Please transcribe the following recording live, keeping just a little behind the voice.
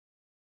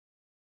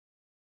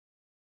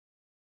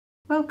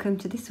Welcome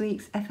to this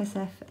week's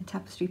FSF and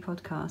Tapestry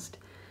podcast.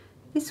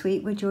 This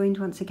week we're joined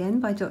once again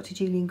by Dr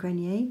Julian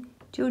Grenier,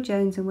 Gill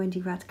Jones and Wendy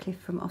Ratcliff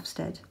from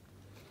Ofsted.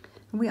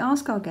 And we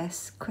ask our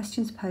guests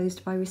questions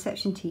posed by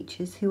reception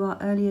teachers who are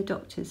early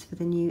adopters for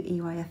the new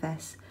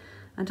EYFS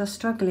and are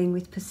struggling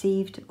with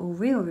perceived or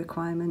real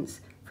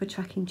requirements for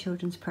tracking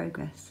children's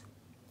progress.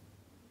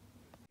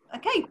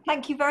 Okay,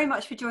 thank you very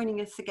much for joining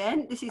us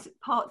again. This is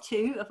part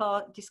 2 of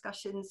our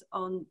discussions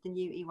on the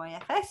new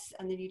EYFS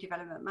and the new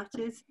development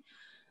matters.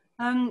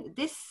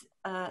 This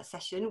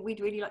session, we'd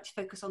really like to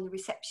focus on the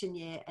reception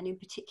year and in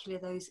particular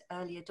those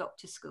early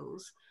adopter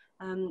schools.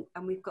 And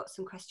we've got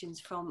some questions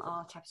from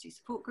our Tapestry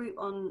support group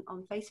on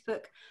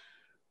Facebook,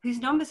 whose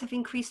numbers have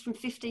increased from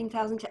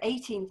 15,000 to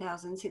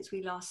 18,000 since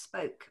we last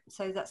spoke.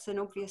 So that's an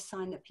obvious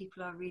sign that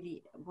people are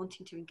really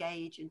wanting to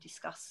engage and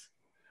discuss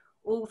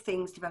all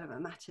things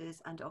development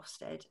matters and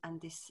Ofsted and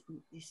this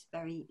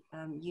very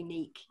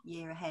unique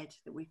year ahead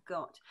that we've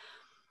got.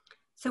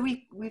 So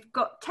we've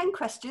got 10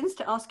 questions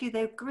to ask you.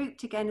 They're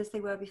grouped again as they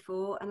were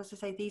before. And as I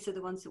say, these are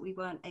the ones that we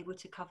weren't able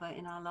to cover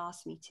in our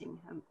last meeting.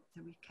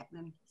 So we've kept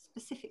them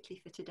specifically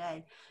for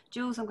today.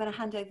 Jules, I'm going to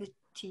hand over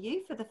to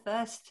you for the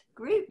first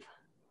group.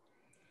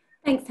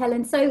 Thanks,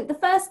 Helen. So the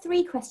first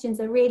 3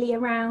 questions are really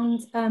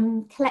around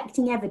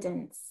collecting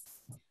evidence.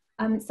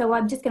 So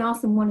I'm just going to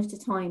ask them one at a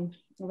time,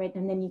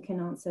 and then you can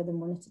answer them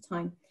one at a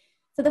time.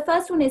 So the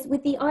first one is,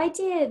 with the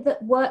idea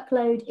that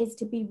workload is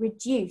to be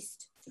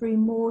reduced through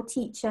more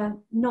teacher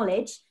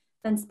knowledge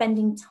than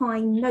spending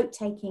time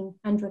note-taking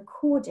and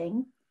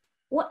recording,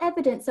 what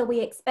evidence are we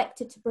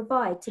expected to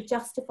provide to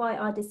justify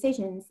our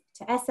decisions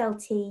to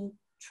SLT,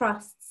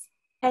 trusts,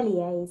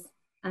 LEAs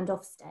and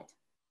Ofsted?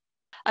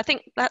 I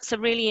think that's a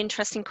really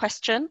interesting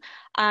question,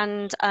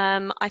 and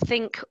I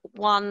think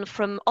one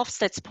from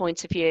Ofsted's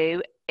point of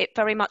view, it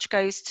very much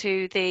goes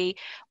to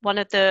one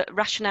of the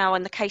rationale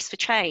and the case for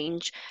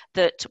change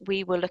that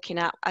we were looking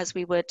at as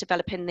we were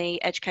developing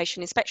the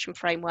education inspection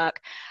framework,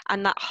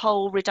 and that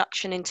whole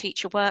reduction in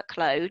teacher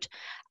workload,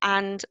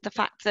 and the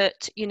fact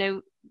that, you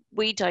know,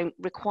 we don't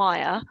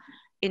require,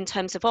 in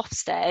terms of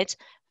Ofsted,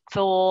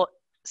 for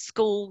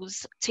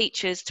schools,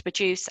 teachers to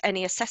produce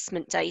any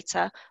assessment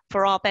data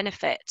for our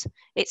benefit.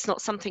 It's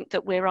not something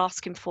that we're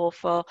asking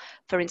for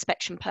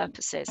inspection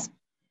purposes.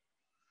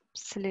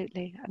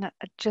 Absolutely. And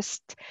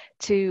just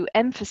to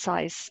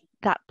emphasize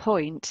that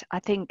point, I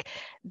think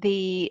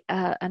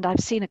and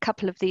I've seen a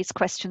couple of these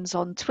questions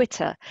on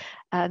Twitter,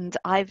 and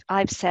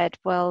I've said,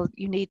 well,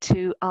 you need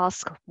to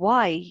ask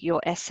why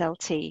your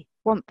SLT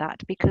want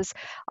that, because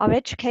our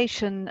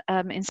education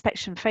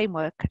inspection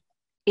framework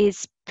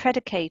is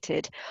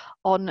predicated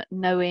on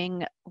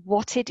knowing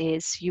what it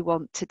is you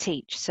want to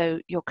teach, so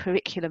your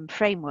curriculum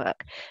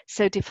framework.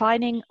 So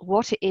defining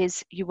what it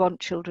is you want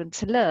children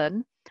to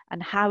learn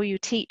and how you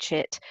teach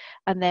it,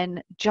 and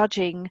then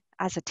judging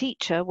as a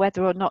teacher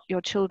whether or not your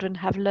children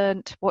have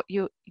learnt what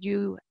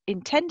you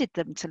intended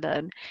them to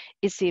learn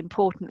is the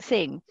important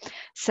thing.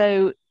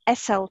 So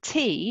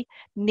SLT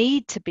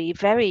need to be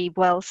very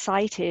well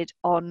cited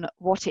on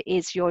what it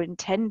is you're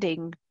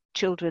intending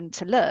children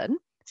to learn.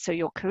 So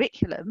your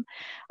curriculum,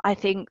 I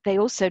think they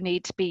also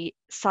need to be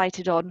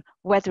cited on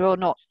whether or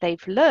not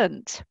they've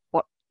learnt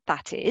what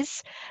that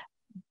is.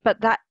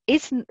 But that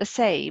isn't the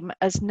same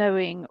as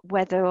knowing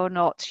whether or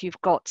not you've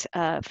got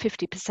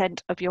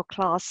 50% of your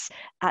class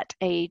at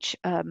age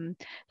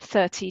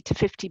 30 to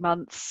 50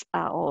 months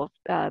or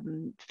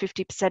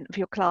 50% of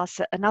your class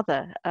at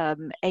another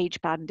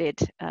age-banded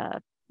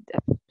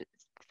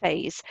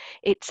phase.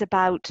 It's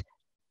about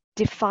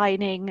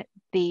defining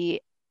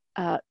the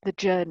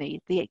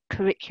journey, the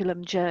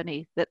curriculum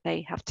journey that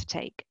they have to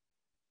take.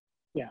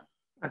 Yeah,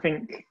 I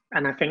think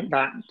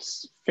that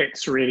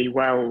fits really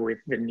well with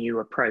the new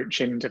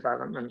approach in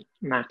development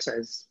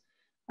matters.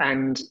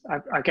 And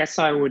I guess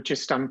I would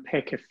just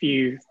unpick a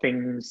few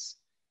things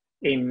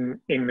in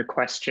the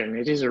question.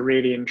 It is a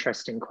really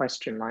interesting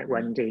question, like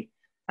Wendy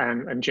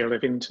and Gill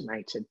have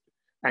intimated.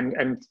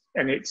 And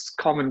it's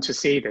common to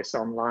see this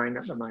online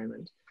at the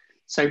moment.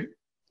 So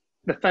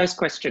the first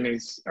question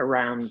is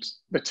around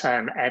the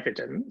term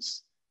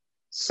evidence.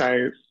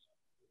 So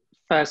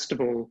first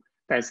of all,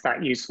 there's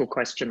that useful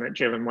question that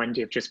Gill and Wendy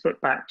have just put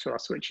back to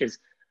us, which is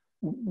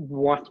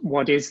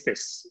what is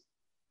this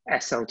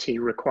SLT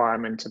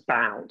requirement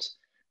about?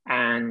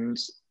 And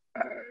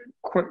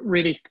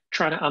really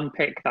trying to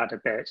unpick that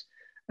a bit.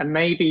 And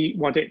maybe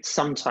what it's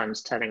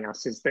sometimes telling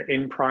us is that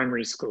in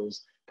primary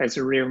schools, there's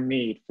a real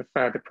need for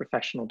further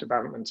professional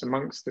development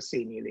amongst the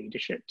senior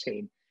leadership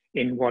team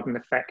in what an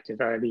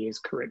effective early years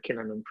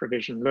curriculum and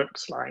provision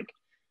looks like.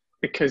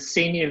 Because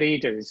senior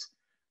leaders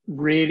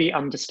really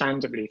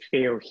understandably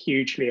feel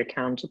hugely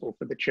accountable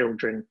for the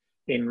children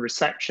in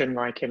reception,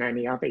 like in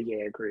any other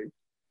year group.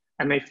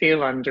 And they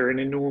feel under an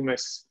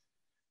enormous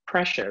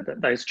pressure that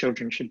those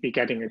children should be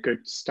getting a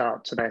good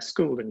start to their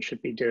school and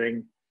should be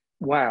doing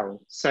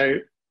well. So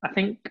I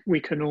think we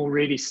can all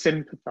really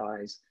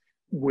sympathise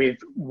with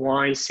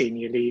why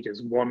senior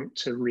leaders want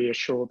to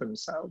reassure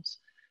themselves.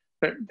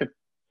 But the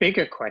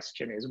bigger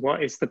question is,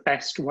 what is the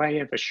best way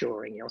of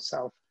assuring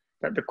yourself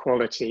that the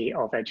quality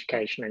of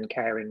education and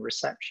care in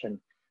reception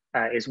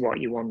is what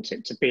you want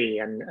it to be,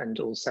 and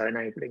also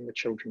enabling the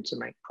children to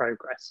make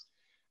progress.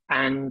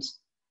 And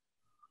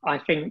I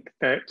think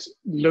that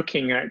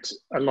looking at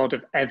a lot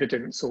of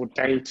evidence or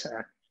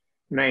data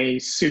may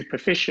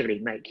superficially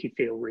make you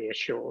feel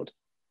reassured,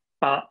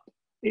 but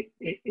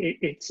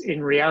it's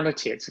in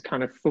reality, it's a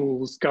kind of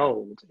fool's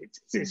gold.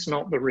 It's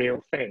not the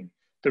real thing.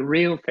 The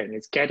real thing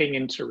is getting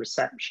into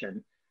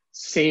reception,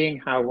 seeing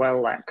how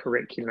well that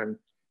curriculum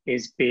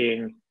is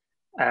being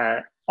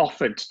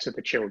offered to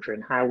the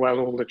children, how well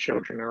all the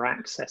children are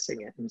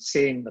accessing it, and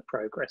seeing the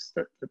progress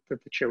that the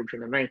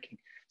children are making.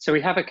 So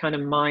we have a kind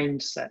of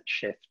mindset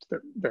shift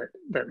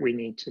that we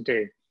need to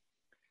do.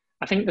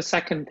 I think the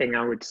second thing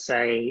I would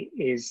say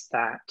is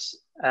that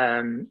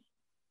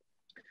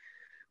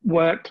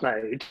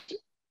workload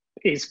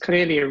is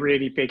clearly a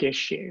really big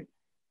issue,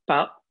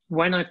 but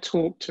when I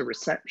talk to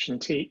reception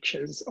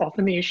teachers,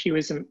 often the issue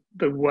isn't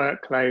the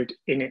workload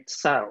in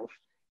itself,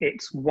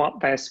 it's what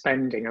they're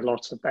spending a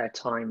lot of their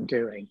time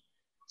doing.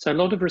 So a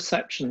lot of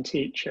reception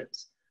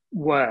teachers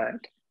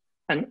work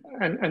and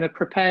are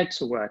prepared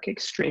to work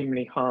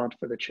extremely hard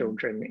for the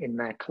children in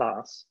their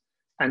class.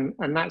 And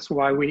that's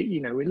why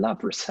we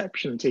love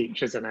reception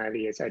teachers and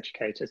early years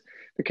educators,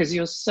 because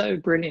you're so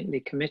brilliantly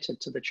committed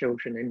to the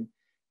children in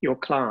your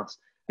class.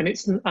 And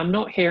I'm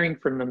not hearing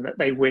from them that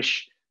they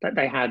wish that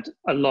they had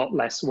a lot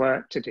less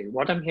work to do.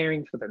 What I'm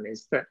hearing from them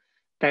is that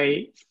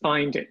they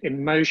find it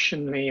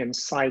emotionally and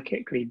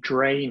psychically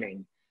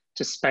draining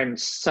to spend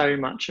so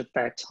much of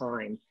their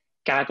time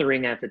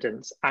gathering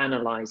evidence,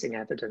 analysing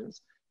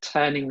evidence,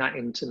 turning that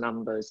into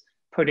numbers,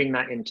 putting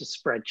that into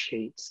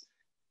spreadsheets,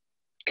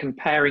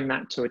 comparing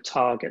that to a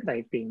target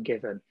they've been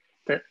given,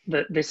 that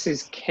this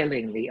is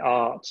killing the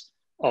art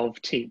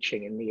of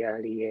teaching in the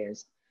early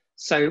years.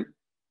 So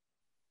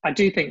I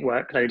do think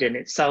workload in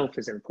itself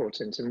is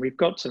important, and we've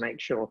got to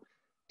make sure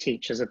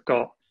teachers have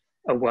got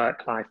a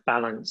work-life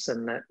balance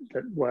and that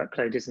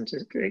workload isn't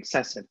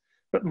excessive.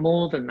 But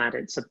more than that,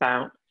 it's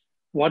about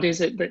what is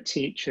it that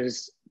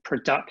teachers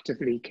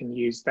productively can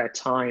use their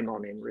time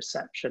on in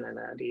reception and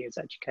early years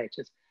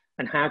educators,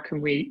 and how can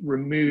we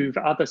remove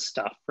other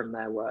stuff from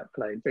their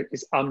workload that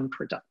is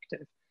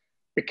unproductive?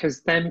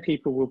 Because then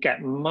people will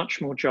get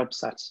much more job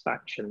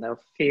satisfaction. They'll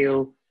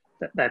feel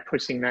that they're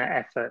putting their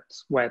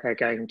efforts where they're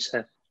going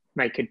to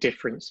make a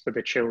difference for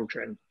the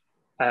children.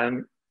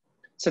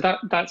 So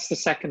that's the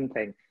second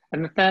thing.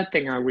 And the third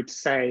thing I would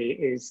say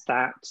is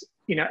that,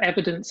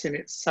 evidence in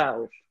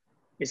itself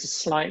is a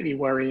slightly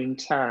worrying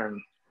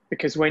term,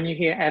 because when you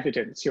hear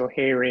evidence, you're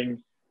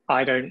hearing,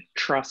 I don't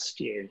trust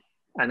you,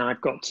 and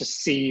I've got to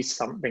see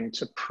something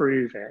to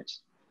prove it.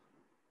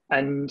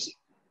 And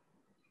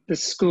the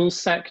school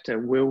sector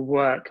will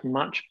work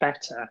much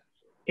better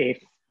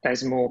if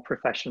there's more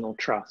professional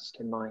trust,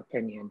 in my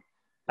opinion.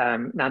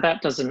 Now,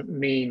 that doesn't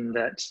mean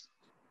that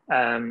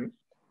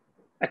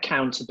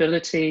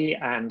accountability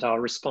and our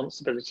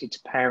responsibility to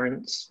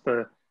parents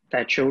for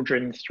their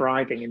children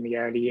thriving in the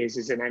early years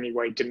is in any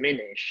way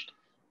diminished,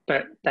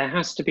 but there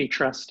has to be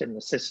trust in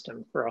the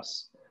system for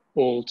us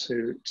all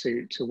to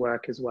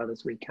work as well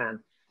as we can.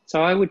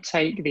 So I would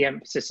take the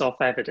emphasis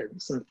off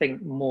evidence and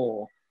think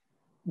more,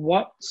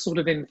 what sort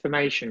of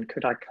information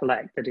could I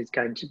collect that is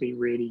going to be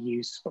really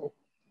useful?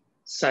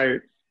 So,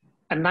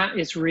 and that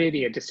is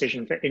really a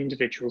decision for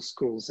individual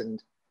schools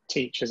and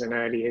teachers and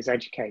early years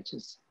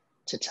educators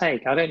to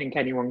take. I don't think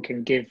anyone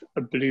can give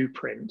a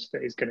blueprint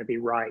that is going to be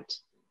right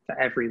for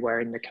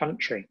everywhere in the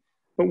country.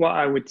 But what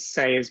I would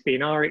say has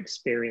been our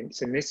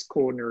experience in this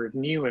corner of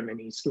Newham in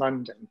East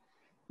London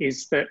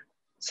is that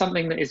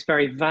something that is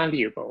very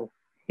valuable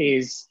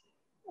is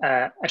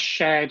a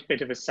shared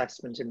bit of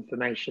assessment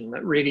information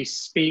that really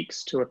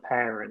speaks to a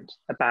parent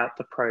about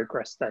the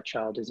progress their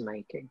child is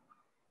making.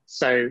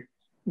 So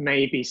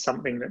maybe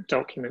something that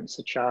documents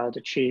a child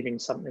achieving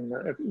something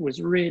that was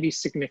really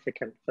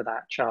significant for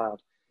that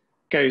child,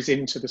 goes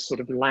into the sort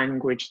of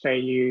language they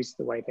use,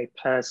 the way they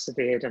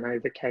persevered and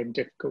overcame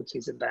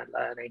difficulties in their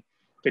learning,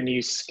 the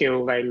new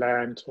skill they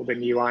learned or the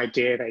new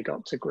idea they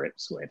got to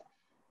grips with.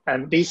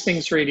 These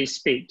things really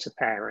speak to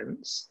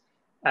parents.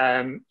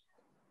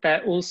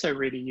 They're also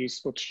really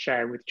useful to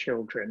share with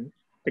children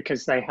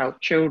because they help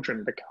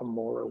children become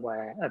more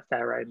aware of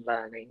their own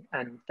learning.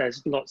 And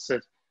there's lots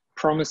of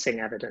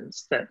promising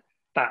evidence that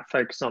that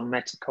focus on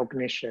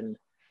metacognition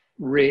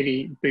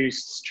really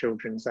boosts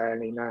children's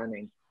early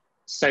learning.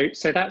 So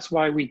that's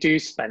why we do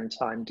spend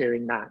time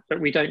doing that, but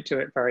we don't do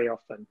it very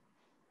often.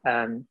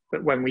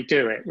 But when we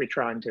do it, we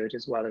try and do it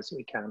as well as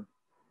we can.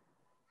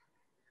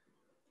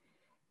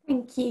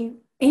 Thank you.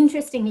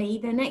 Interestingly,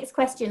 the next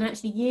question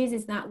actually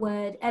uses that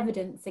word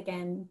evidence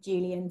again,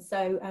 Julian.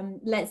 So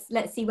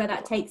let's see where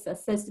that takes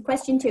us. So the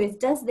question 2 is,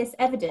 does this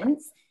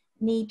evidence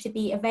need to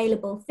be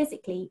available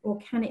physically or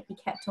can it be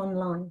kept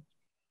online?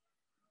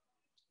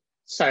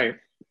 So,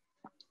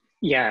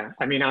 yeah,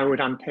 I mean, I would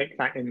unpick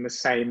that in the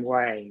same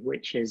way,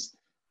 which is,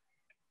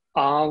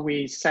 are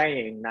we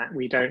saying that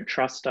we don't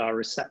trust our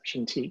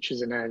reception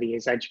teachers and early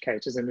years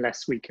educators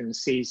unless we can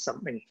see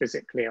something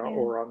physically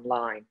or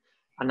online?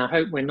 and I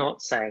hope we're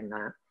not saying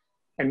that.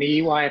 And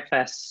the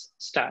EYFS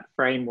STAT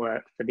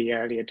framework for the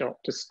early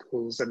adopter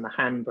schools and the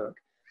handbook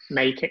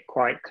make it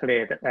quite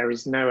clear that there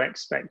is no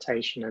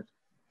expectation of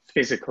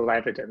physical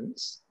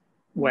evidence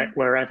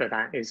wherever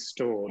that is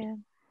stored. Yeah.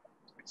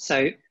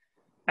 So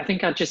I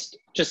think I'll just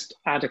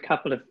add a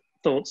couple of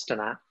thoughts to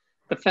that.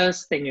 The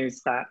first thing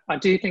is that I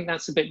do think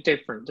that's a bit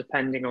different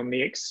depending on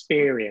the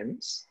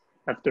experience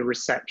of the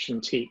reception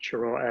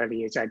teacher or early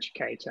years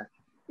educator.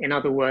 In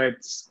other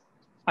words,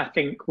 I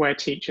think where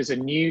teachers are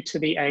new to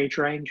the age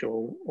range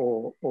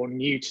or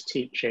new to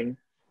teaching,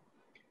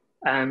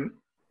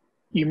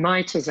 you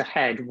might as a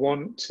head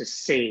want to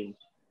see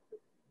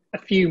a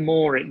few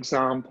more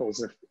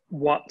examples of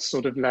what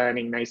sort of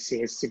learning they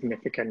see as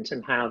significant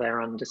and how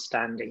they're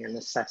understanding and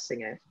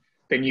assessing it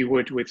than you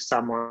would with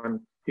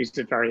someone who's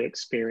a very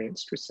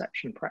experienced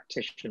reception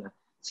practitioner.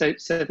 So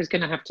there's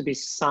going to have to be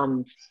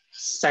some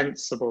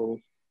sensible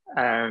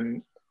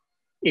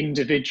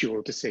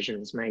individual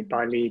decisions made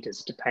by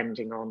leaders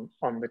depending on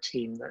the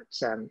team that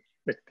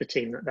the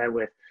team that they're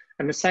with.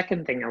 And the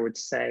second thing I would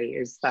say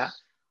is that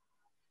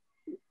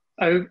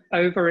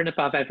over and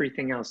above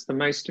everything else, the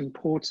most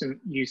important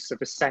use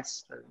of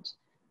assessment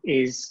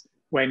is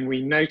when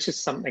we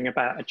notice something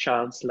about a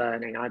child's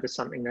learning, either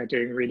something they're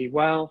doing really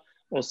well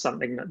or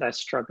something that they're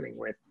struggling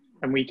with,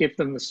 and we give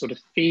them the sort of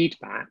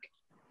feedback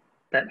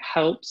that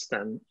helps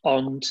them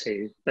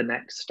onto the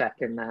next step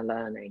in their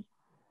learning.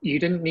 You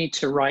didn't need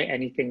to write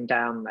anything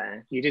down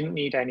there. You didn't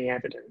need any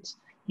evidence.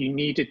 You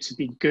needed to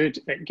be good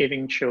at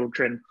giving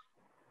children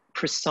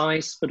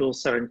precise but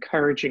also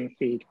encouraging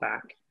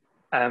feedback.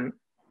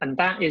 And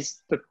that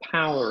is the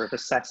power of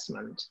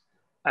assessment,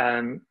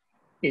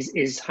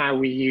 is how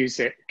we use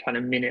it kind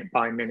of minute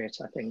by minute,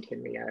 I think,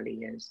 in the early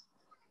years.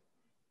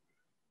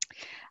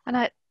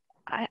 And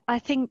I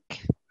think,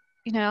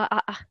 you know,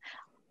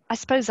 I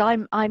suppose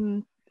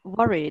I'm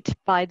worried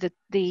by the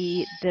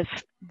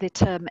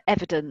term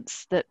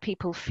evidence, that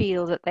people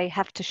feel that they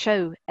have to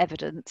show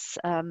evidence,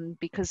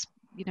 because,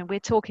 you know, we're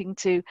talking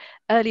to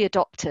early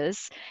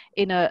adopters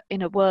in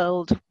a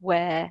world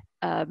where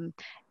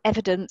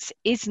evidence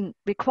isn't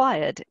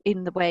required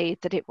in the way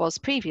that it was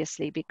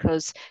previously,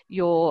 because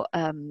your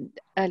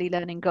early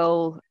learning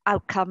goal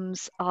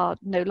outcomes are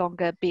no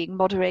longer being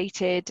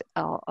moderated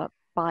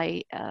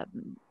by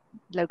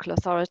local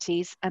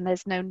authorities, and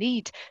there's no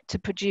need to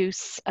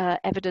produce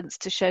evidence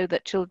to show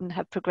that children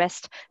have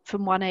progressed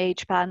from one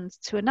age band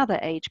to another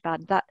age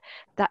band.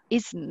 That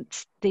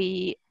isn't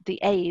the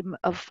aim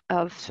of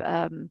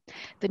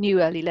the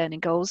new early learning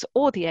goals,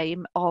 or the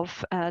aim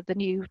of the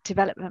new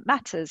development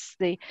matters.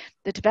 The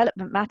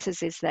development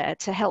matters is there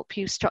to help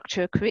you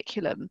structure a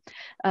curriculum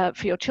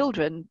for your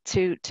children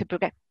to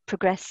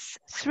progress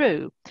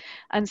through.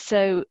 And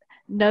so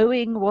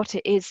knowing what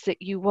it is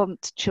that you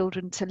want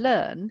children to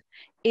learn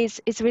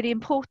is really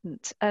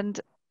important. And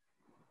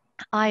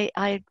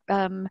I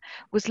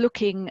was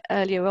looking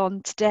earlier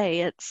on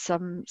today at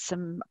some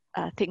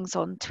things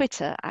on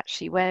Twitter,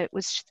 actually, where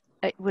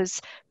it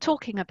was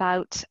talking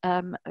about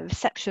a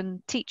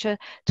reception teacher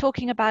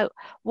talking about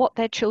what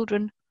their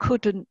children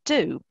couldn't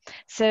do.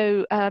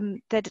 So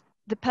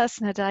the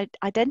person had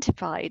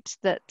identified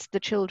that the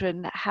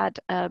children had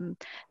a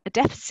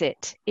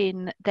deficit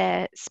in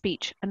their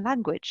speech and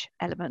language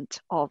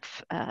element of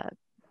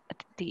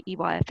the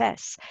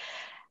EYFS,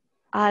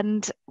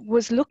 and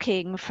was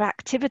looking for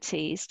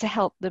activities to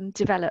help them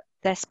develop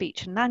their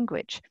speech and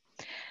language.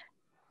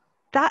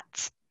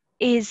 That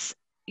is,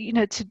 you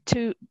know,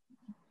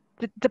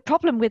 the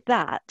problem with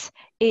that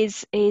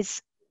is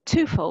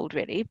twofold,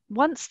 really.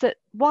 One,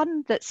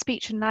 that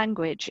speech and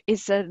language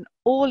is an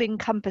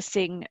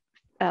all-encompassing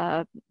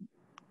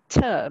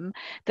term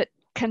that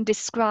can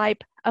describe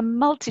a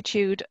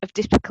multitude of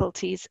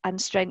difficulties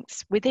and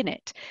strengths within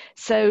it.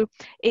 So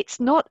it's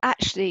not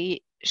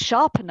actually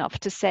sharp enough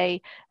to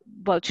say,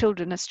 well,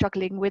 children are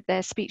struggling with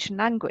their speech and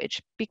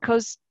language,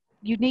 because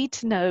you need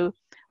to know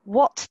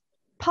what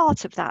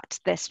part of that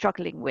they're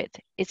struggling with.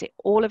 Is it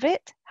all of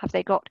it? Have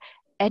they got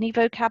any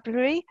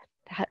vocabulary?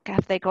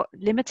 Have they got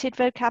limited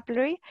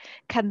vocabulary?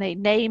 Can they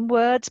name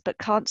words but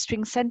can't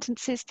string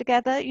sentences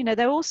together? You know,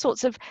 there are all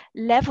sorts of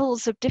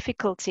levels of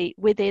difficulty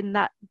within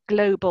that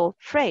global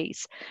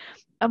phrase.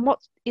 And what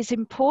is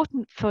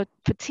important for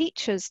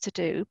teachers to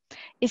do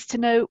is to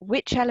know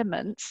which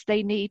elements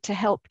they need to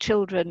help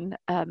children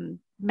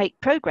make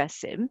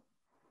progress in.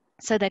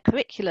 So their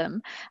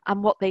curriculum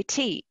and what they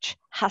teach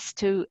has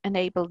to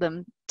enable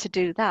them to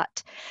do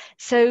that.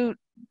 So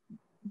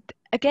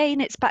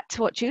again, it's back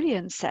to what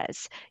Julian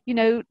says. You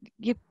know,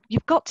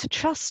 you've got to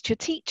trust your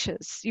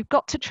teachers. You've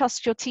got to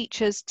trust your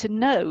teachers to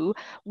know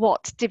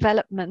what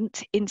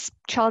development in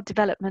child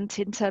development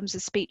in terms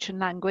of speech and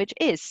language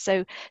is.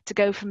 So to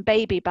go from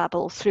baby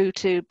babble through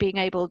to being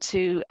able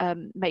to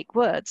make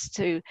words,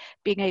 to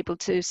being able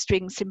to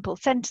string simple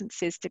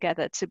sentences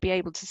together, to be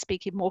able to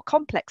speak in more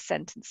complex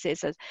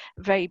sentences, a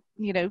very,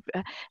 you know,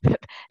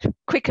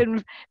 quick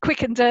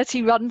and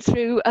dirty run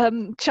through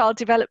child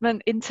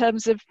development in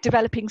terms of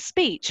developing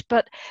speech.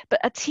 But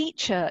a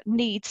teacher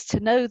needs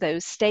to know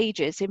those stages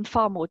ages in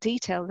far more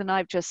detail than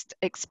I've just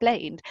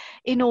explained,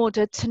 in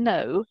order to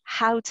know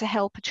how to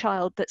help a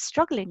child that's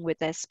struggling with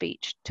their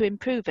speech to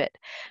improve it.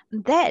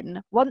 And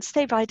then once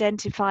they've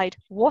identified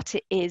what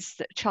it is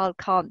that a child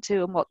can't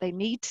do and what they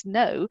need to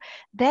know,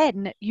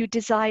 then you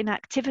design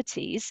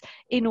activities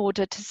in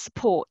order to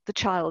support the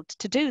child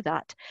to do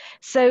that.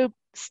 So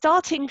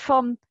starting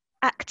from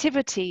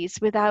activities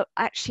without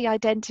actually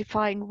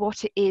identifying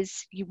what it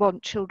is you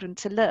want children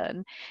to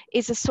learn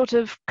is a sort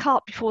of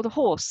cart before the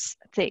horse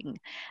thing.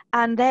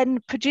 And then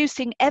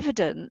producing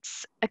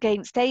evidence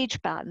against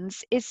age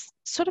bands is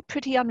sort of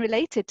pretty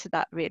unrelated to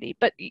that, really.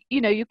 But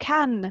you know, you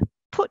can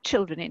put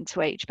children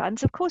into age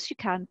bands, of course you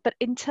can, but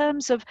in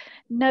terms of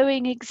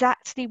knowing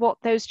exactly what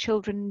those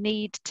children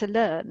need to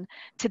learn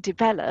to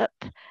develop,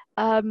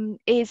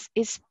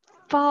 is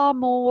far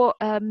more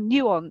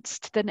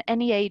nuanced than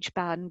any age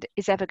band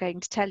is ever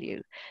going to tell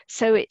you.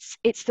 So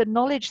it's the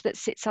knowledge that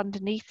sits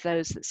underneath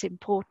those that's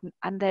important,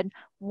 and then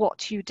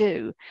what you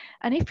do.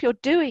 And if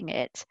you're doing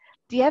it,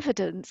 the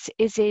evidence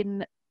is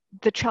in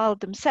the child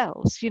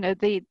themselves. You know,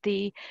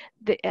 you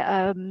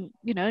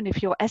know, and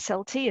if your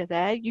SLT are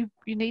there, you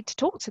need to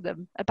talk to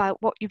them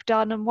about what you've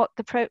done and what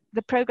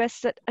the progress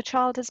that a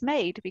child has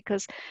made,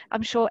 because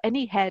I'm sure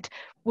any head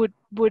would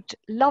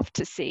love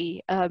to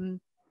see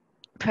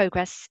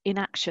progress in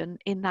action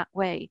in that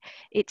way.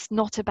 It's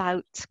not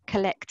about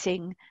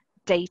collecting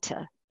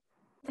data.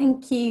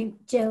 Thank you,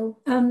 Jill.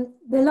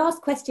 The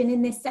last question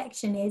in this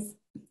section is,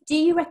 do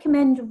you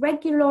recommend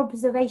regular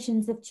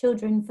observations of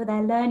children for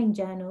their learning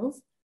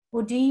journals,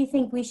 or do you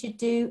think we should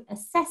do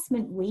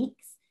assessment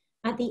weeks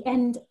at the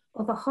end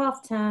of a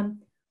half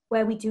term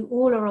where we do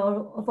all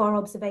of our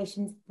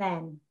observations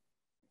then?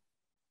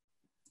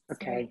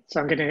 Okay, so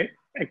I'm going to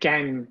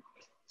again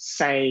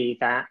say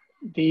that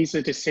these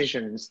are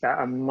decisions that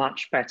are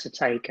much better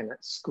taken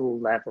at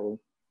school level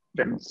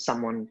than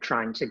someone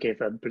trying to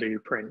give a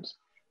blueprint.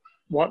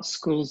 What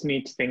schools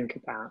need to think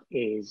about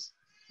is,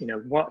 you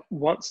know,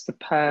 what's the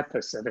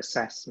purpose of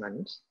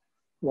assessment,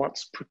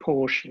 what's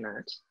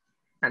proportionate,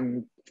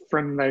 and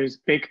from those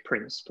big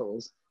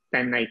principles,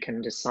 then they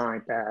can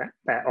decide their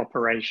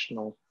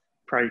operational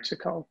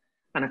protocol.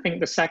 And I think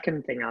the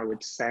second thing I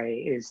would say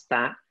is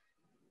that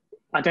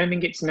I don't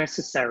think it's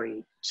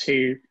necessary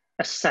to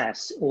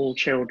assess all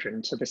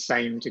children to the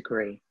same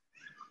degree.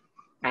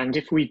 And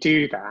if we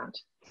do that,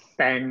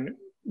 then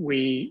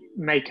we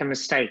make a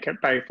mistake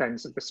at both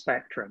ends of the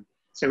spectrum.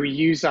 So we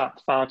use up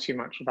far too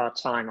much of our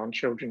time on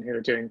children who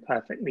are doing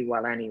perfectly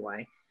well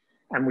anyway,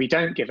 and we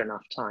don't give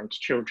enough time to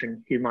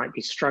children who might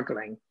be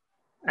struggling.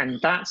 And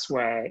that's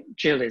where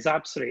Jill is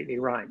absolutely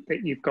right,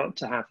 that you've got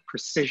to have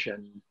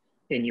precision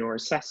in your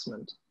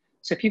assessment.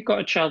 So if you've got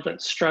a child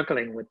that's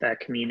struggling with their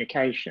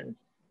communication,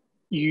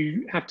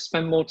 you have to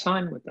spend more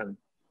time with them,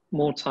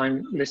 more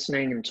time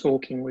listening and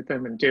talking with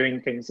them and doing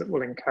things that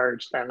will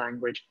encourage their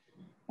language,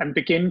 and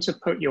begin to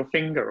put your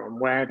finger on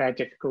where their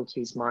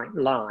difficulties might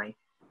lie,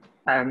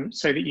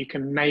 so that you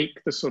can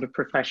make the sort of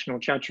professional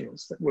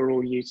judgments that we're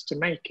all used to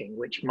making,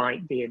 which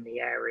might be in the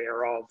area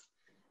of,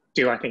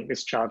 do I think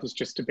this child is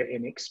just a bit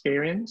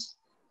inexperienced?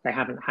 They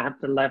haven't had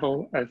the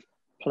level of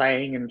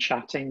playing and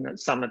chatting that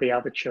some of the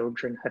other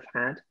children have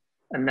had,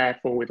 and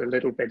therefore with a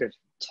little bit of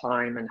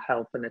time and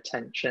help and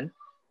attention,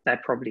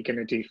 they're probably going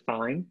to do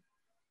fine.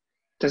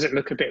 Does it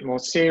look a bit more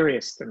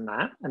serious than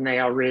that, and they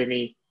are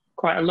really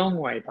quite a long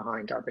way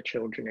behind other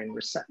children in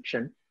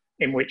reception,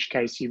 in which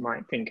case you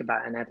might think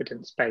about an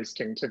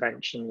evidence-based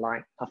intervention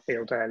like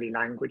Nuffield Early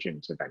Language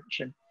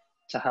Intervention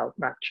to help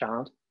that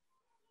child?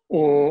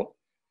 Or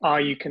are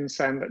you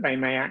concerned that they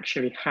may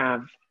actually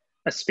have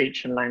a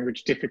speech and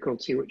language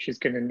difficulty which is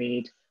going to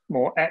need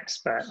more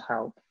expert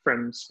help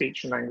from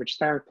speech and language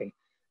therapy?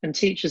 And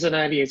teachers and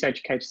early years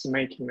educators are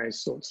making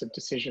those sorts of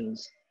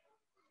decisions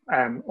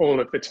all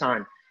of the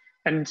time.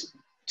 And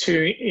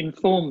to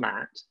inform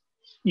that,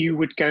 you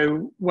would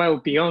go well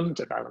beyond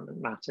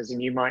development matters,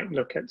 and you might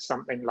look at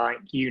something like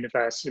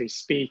Universally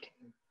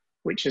Speaking,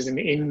 which is an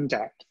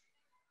in-depth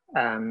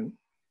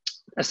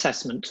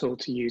assessment tool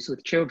to use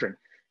with children.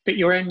 But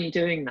you're only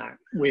doing that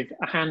with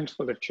a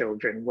handful of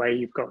children where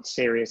you've got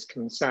serious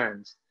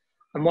concerns.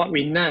 And what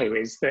we know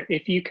is that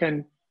if you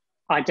can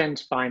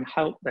identify and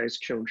help those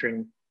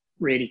children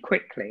really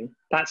quickly,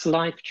 that's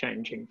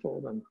life-changing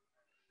for them.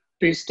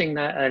 Boosting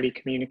their early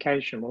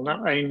communication will not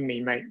only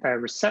make their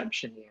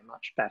reception year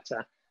much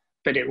better,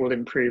 but it will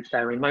improve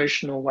their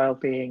emotional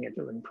well-being, it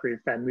will improve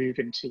their move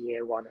into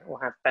year one, it will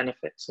have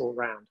benefits all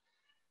round.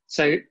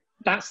 So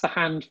that's the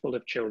handful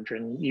of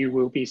children you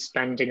will be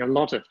spending a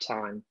lot of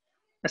time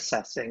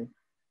assessing.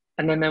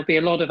 And then there'll be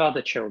a lot of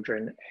other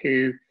children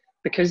who,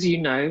 because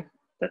you know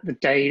that the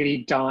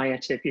daily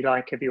diet, if you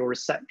like, of your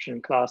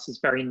reception class is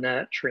very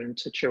nurturing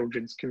to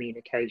children's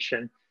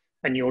communication,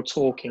 and you're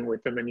talking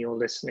with them and you're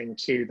listening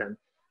to them,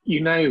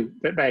 you know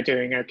that they're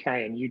doing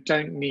okay, and you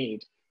don't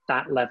need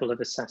that level of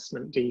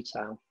assessment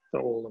detail for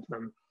all of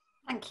them.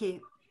 Thank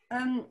you.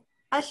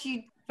 As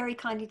you very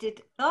kindly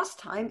did last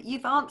time,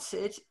 you've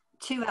answered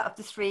 2 out of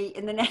the 3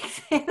 in the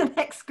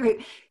next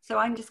group. So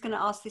I'm just going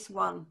to ask this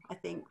one, I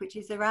think, which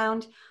is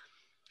around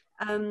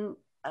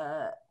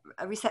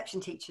a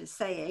reception teacher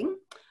saying,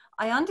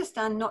 I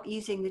understand not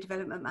using the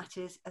development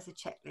matters as a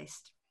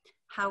checklist.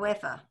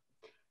 However,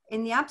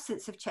 in the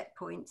absence of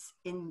checkpoints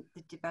in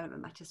the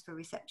development matters for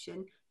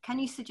reception, can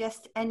you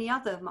suggest any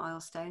other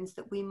milestones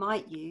that we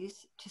might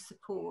use to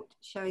support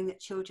showing that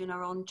children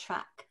are on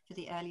track for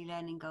the early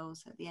learning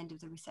goals at the end of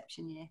the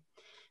reception year?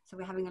 So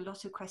we're having a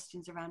lot of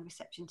questions around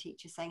reception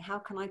teachers saying, how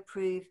can I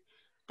prove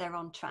they're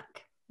on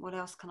track? What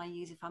else can I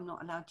use if I'm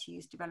not allowed to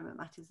use development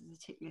matters as a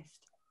tick list?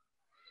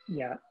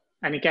 Yeah,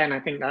 and again, I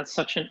think that's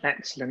such an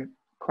excellent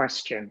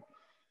question.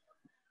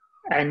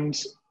 And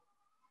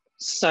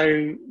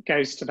so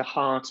goes to the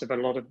heart of a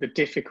lot of the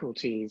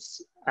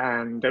difficulties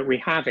that we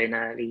have in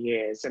early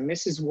years. And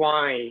this is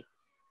why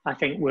I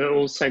think we're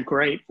all so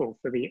grateful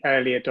for the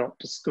early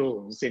adopter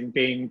schools in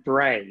being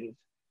brave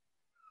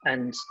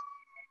and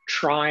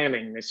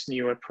trialing this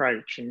new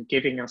approach and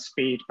giving us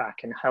feedback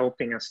and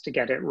helping us to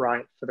get it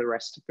right for the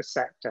rest of the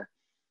sector.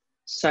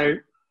 So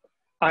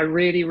I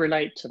really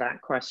relate to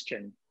that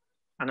question,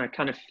 and I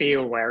kind of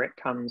feel where it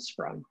comes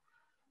from.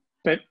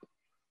 But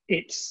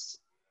it's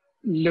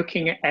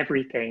looking at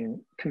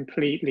everything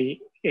completely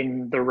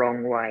in the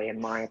wrong way,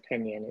 in my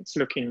opinion. It's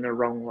looking the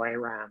wrong way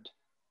around.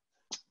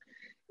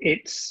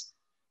 It's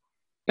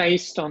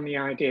based on the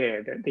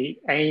idea that the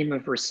aim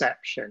of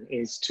reception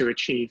is to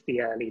achieve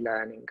the early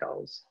learning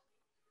goals.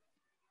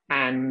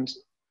 And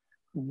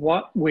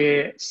what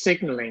we're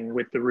signaling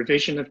with the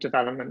revision of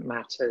development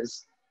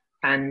matters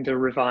and the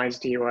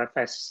revised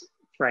EYFS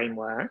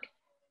framework,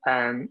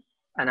 and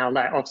I'll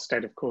let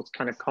Ofsted, of course,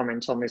 kind of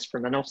comment on this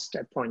from an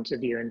Ofsted point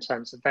of view in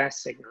terms of their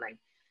signaling,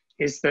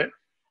 is that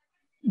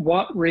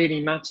what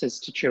really matters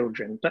to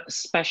children, but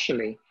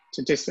especially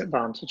to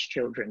disadvantaged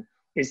children,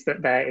 is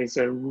that there is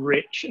a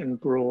rich and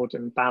broad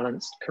and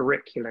balanced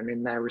curriculum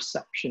in their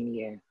reception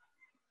year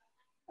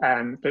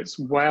that's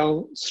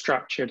well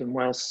structured and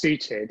well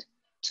suited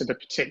to the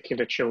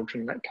particular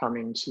children that come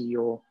into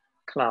your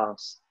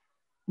class,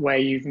 where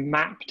you've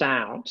mapped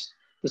out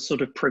the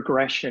sort of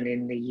progression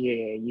in the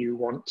year you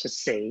want to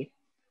see.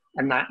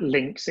 And that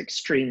links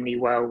extremely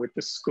well with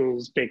the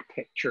school's big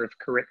picture of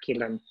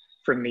curriculum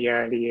from the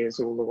early years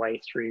all the way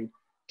through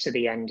to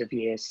the end of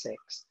year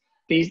 6.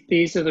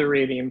 These are the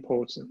really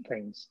important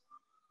things.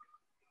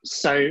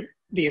 So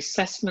the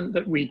assessment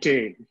that we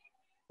do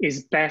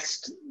is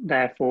best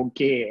therefore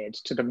geared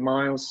to the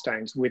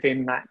milestones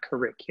within that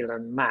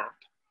curriculum map.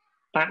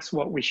 That's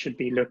what we should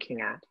be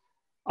looking at.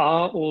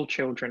 Are all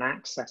children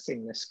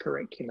accessing this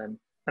curriculum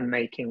and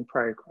making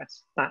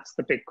progress? That's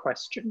the big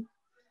question.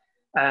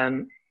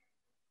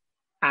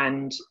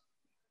 And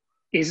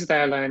is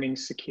their learning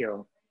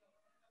secure?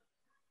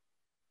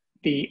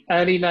 The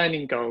early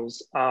learning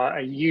goals are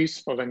a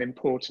useful and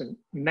important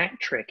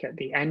metric at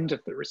the end of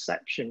the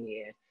reception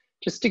year,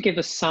 just to give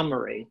a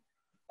summary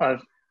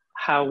of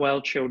how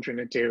well children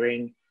are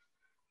doing,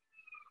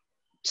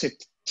 to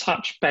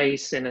touch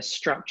base in a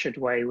structured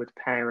way with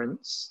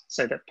parents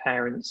so that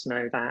parents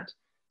know that,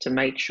 to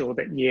make sure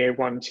that year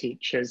 1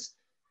 teachers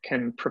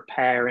can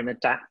prepare and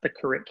adapt the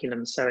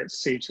curriculum so it's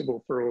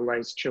suitable for all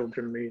those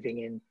children moving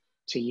in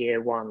to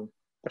year 1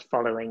 the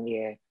following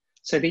year.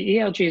 So the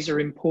ELGs are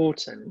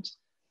important,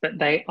 but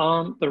they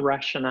aren't the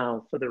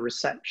rationale for the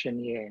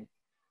reception year.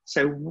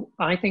 So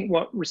I think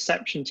what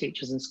reception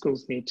teachers and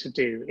schools need to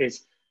do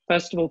is,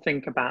 first of all,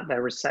 think about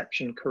their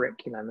reception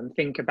curriculum and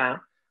think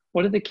about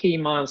what are the key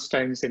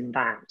milestones in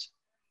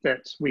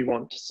that we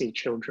want to see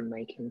children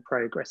making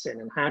progress in,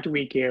 and how do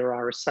we gear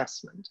our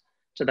assessment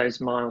to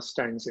those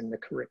milestones in the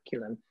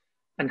curriculum,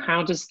 and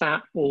how does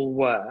that all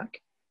work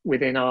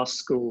within our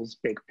school's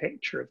big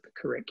picture of the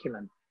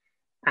curriculum?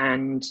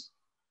 And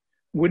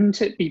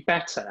wouldn't it be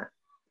better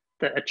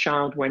that a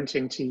child went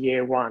into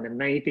year 1 and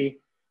maybe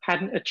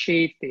hadn't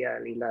achieved the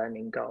early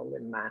learning goal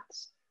in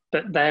maths,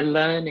 but their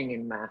learning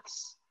in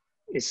maths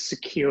is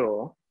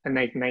secure and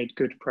they've made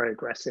good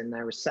progress in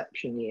their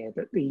reception year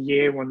that the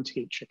year 1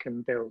 teacher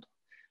can build?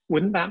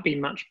 Wouldn't that be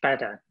much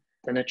better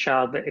than a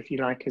child that, if you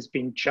like, has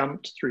been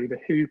jumped through the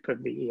hoop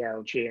of the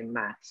ELG in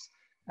maths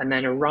and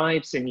then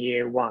arrives in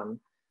year 1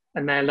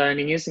 and their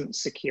learning isn't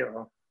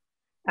secure,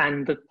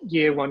 and the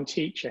year 1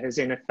 teacher has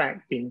in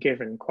effect been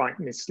given quite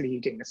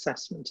misleading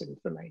assessment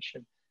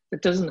information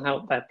that doesn't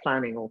help their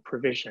planning or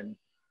provision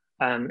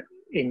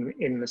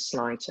in the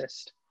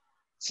slightest.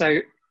 So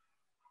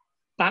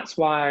that's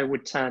why I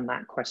would turn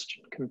that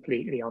question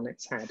completely on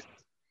its head.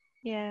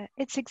 Yeah,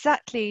 it's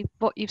exactly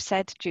what you've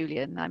said,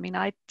 Julian. I mean,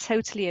 I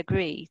totally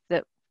agree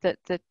that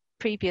the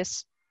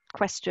previous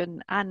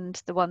question and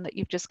the one that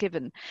you've just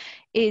given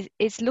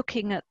is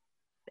looking at,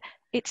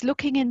 it's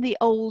looking in the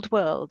old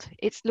world.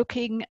 It's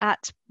looking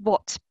at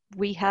what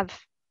we have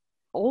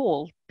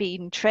all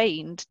been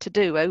trained to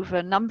do over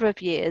a number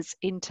of years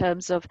in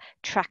terms of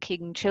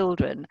tracking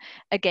children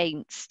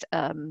against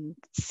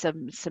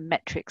some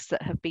metrics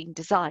that have been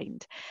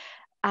designed,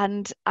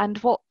 and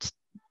what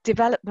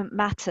development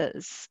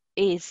matters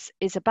is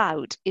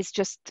about is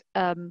just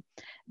the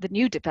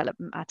new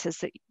development matters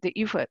that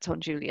you've worked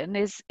on, Julian,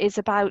 is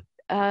about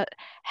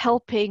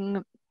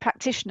helping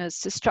practitioners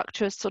to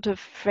structure a sort of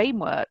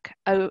framework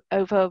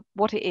over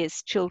what it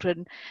is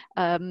children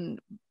are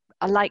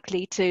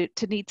likely to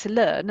need to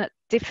learn at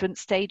different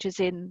stages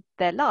in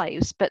their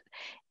lives. But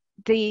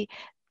the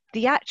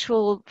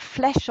actual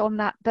flesh on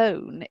that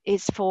bone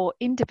is for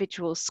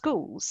individual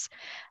schools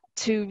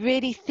to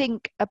really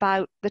think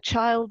about the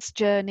child's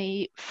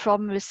journey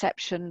from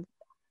reception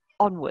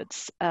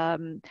onwards,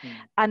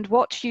 and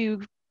what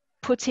you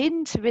put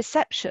into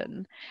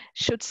reception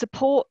should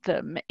support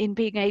them in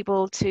being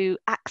able to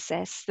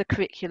access the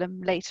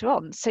curriculum later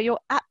on. So you're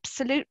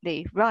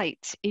absolutely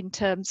right in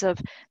terms of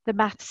the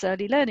maths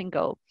early learning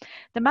goal.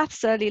 The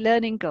maths early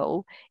learning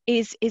goal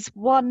is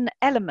one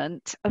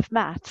element of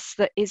maths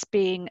that is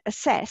being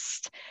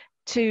assessed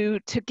to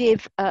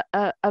give a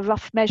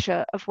rough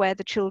measure of where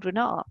the children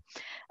are.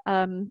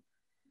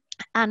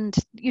 And,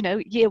 you know,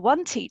 year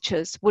one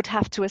teachers would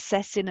have to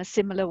assess in a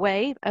similar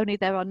way, only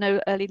there are no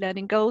early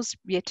learning goals.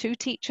 Year two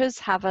teachers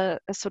have a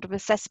sort of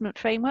assessment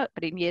framework,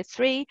 but in year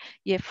three,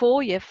 year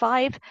four, year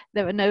five,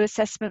 there are no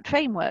assessment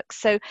frameworks.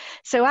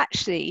 So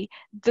actually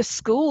the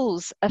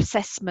school's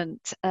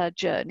assessment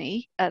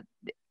journey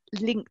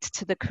linked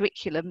to the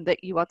curriculum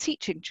that you are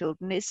teaching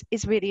children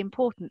is really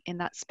important in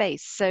that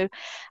space. So,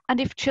 and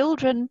if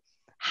children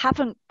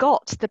haven't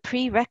got the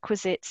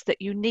prerequisites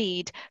that you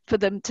need for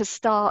them to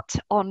start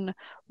on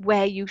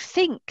where you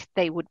think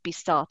they would be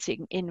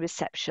starting in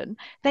reception,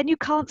 then you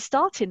can't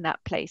start in that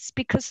place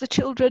because the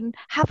children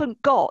haven't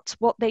got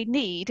what they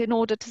need in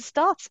order to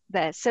start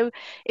there. So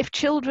if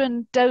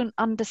children don't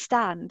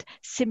understand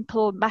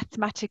simple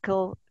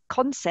mathematical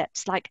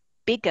concepts like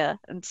bigger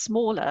and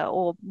smaller,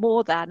 or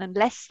more than and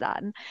less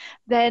than,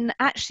 then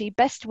actually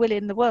best will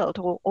in the world,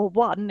 or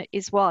one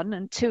is one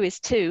and two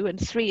is two and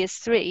three is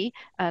three,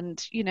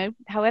 and you know,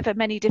 however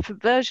many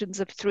different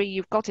versions of three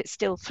you've got, it's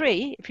still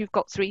three if you've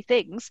got three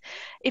things.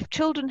 If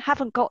children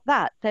haven't got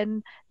that,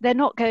 then they're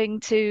not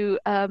going to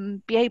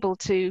be able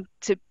to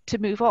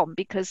move on,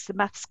 because the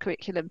maths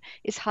curriculum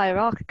is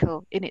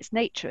hierarchical in its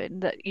nature, in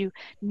that you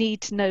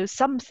need to know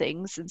some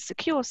things and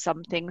secure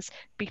some things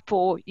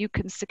before you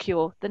can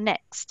secure the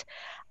next.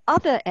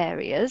 Other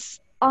areas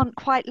aren't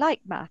quite like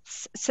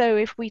maths. So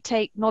if we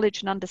take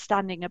knowledge and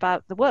understanding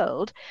about the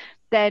world,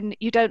 then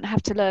you don't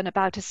have to learn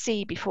about a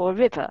sea before a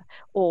river,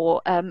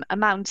 or a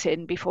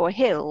mountain before a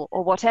hill,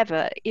 or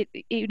whatever.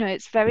 You know,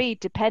 it's very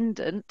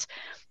dependent.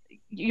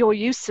 Your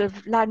use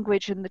of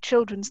language and the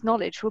children's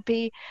knowledge will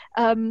be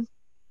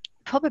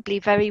probably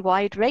very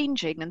wide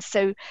ranging, and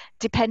so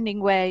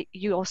depending where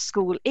your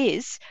school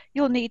is,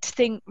 you'll need to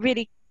think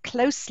really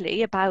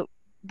closely about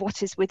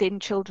what is within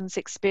children's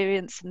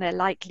experience, and they're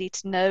likely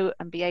to know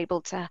and be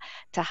able to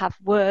have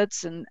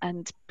words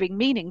and bring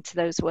meaning to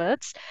those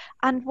words,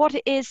 and what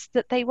it is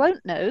that they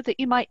won't know that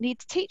you might need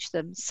to teach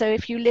them. So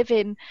if you live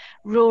in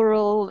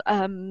rural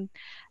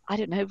I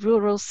don't know,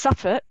 rural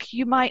Suffolk,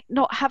 you might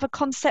not have a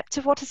concept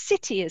of what a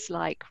city is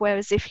like.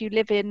 Whereas if you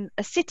live in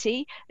a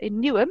city, in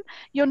Newham,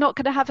 you're not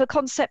going to have a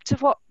concept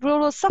of what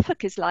rural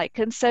Suffolk is like.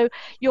 And so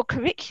your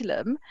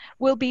curriculum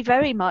will be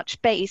very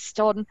much based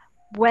on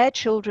where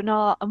children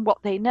are and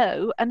what they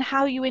know, and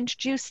how you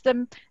introduce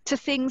them to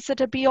things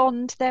that are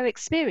beyond their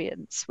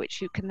experience,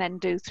 which you can then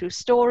do through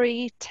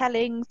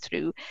storytelling,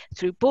 through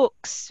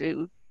books,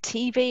 through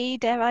TV,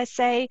 dare I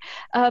say,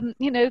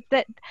 you know,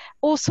 that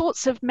all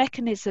sorts of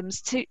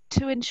mechanisms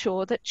to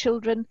ensure that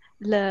children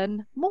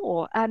learn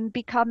more and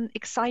become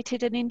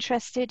excited and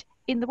interested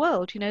in the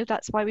world. You know,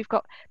 that's why we've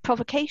got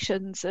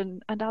provocations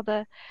and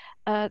other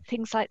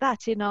things like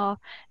that in our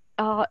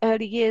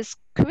early years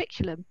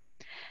curriculum.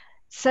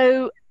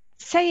 So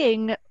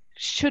saying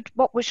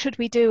what should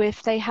we do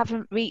if they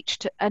haven't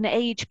reached an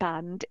age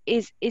band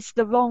is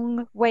the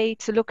wrong way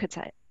to look at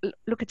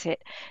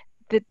it.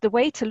 The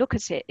way to look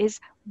at it is,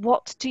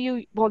 what do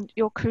you want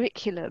your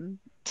curriculum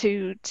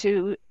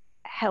to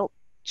help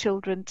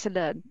children to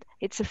learn?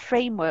 It's a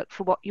framework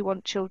for what you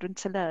want children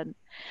to learn.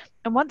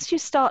 And once you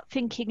start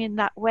thinking in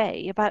that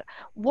way about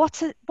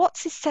what's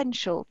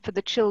essential for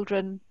the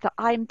children that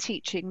I'm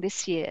teaching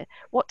this year,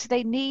 what do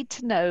they need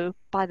to know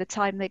by the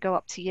time they go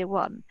up to year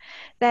one,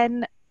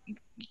 then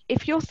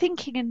if you're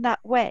thinking in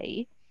that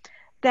way,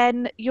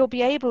 then you'll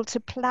be able to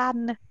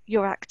plan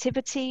your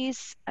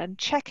activities and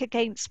check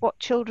against what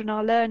children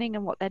are learning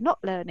and what they're not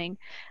learning.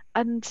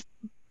 And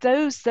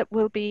those that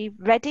will be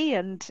ready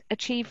and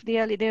achieve the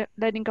early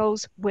learning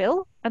goals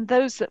will, and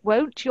those that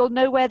won't, you'll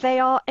know where they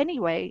are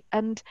anyway.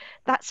 And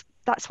that's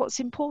what's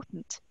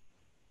important,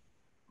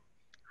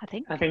 I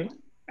think. I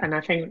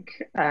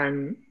think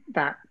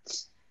that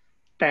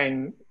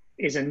then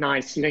is a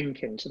nice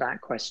link into that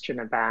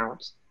question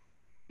about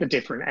the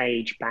different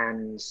age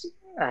bands,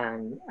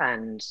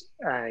 and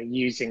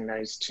using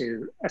those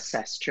to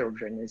assess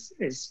children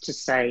is to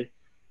say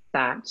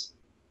that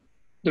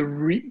the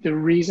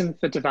reason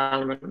for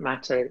development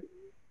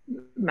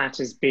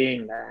matters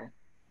being there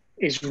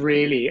is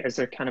really as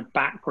a kind of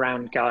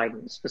background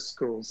guidance for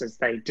schools as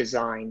they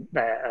design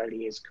their early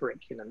years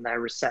curriculum, their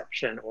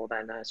reception or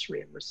their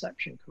nursery and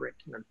reception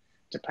curriculum,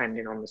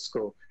 depending on the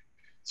school.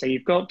 So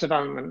you've got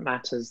development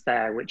matters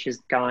there, which is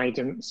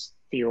guidance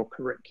for your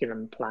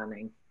curriculum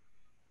planning.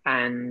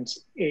 And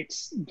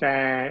it's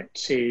there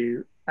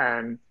to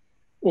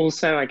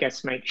also, I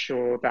guess, make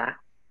sure that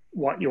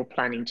what you're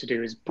planning to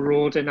do is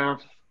broad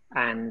enough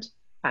and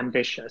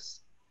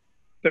ambitious.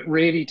 But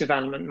really,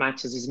 development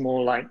matters is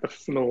more like the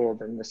floor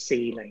than the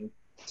ceiling.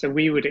 So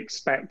we would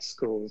expect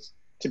schools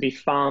to be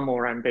far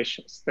more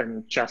ambitious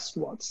than just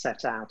what's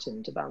set out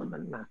in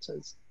development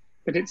matters.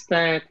 But it's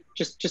there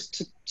just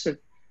to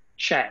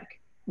check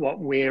what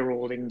we're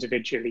all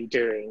individually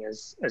doing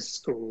as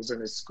schools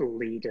and as school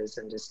leaders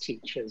and as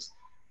teachers.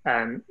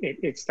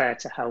 It's there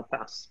to help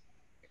us.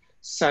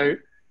 So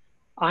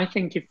I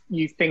think if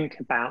you think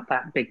about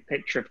that big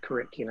picture of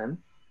curriculum,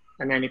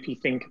 and then if you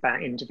think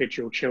about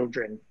individual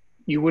children,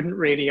 you wouldn't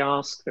really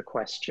ask the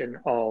question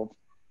of,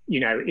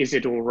 is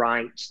it all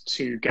right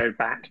to go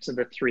back to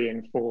the 3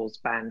 and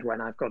 4s band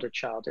when I've got a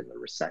child in the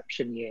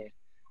reception year?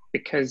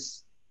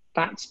 Because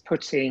that's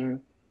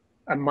putting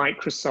a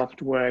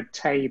Microsoft Word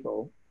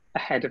table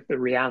ahead of the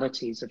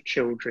realities of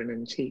children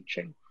and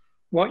teaching.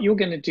 What you're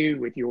going to do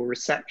with your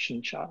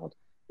reception child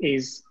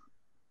is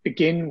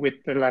begin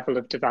with the level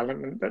of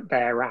development that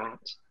they're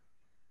at,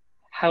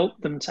 help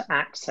them to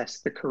access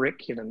the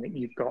curriculum that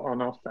you've got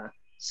on offer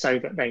so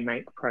that they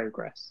make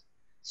progress.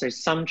 So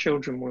some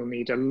children will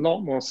need a lot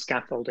more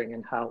scaffolding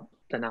and help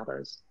than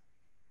others.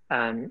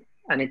 And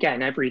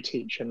again, every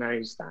teacher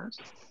knows that.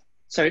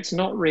 So it's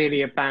not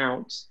really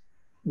about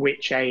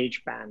which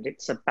age band,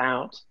 it's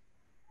about,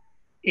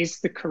 is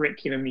the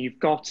curriculum you've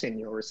got in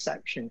your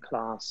reception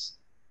class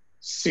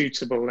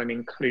suitable and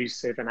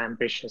inclusive and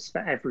ambitious for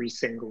every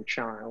single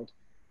child?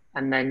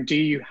 And then do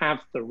you have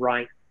the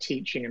right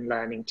teaching and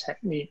learning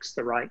techniques,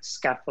 the right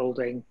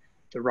scaffolding,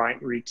 the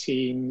right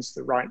routines,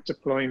 the right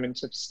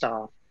deployment of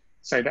staff,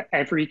 so that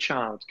every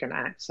child can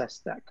access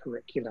that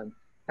curriculum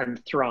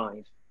and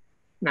thrive?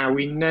 Now,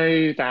 we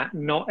know that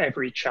not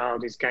every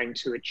child is going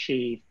to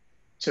achieve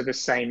to the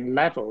same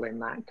level in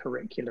that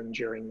curriculum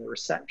during the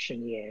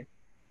reception year.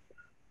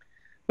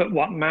 But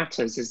what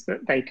matters is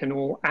that they can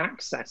all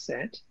access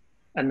it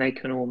and they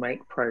can all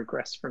make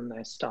progress from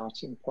their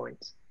starting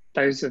point.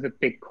 Those are the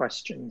big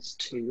questions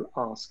to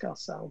ask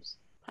ourselves.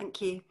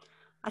 Thank you.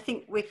 I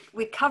think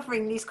we're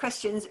covering these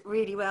questions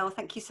really well.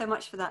 Thank you so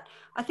much for that.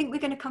 I think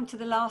we're going to come to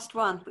the last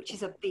one, which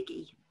is a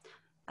biggie.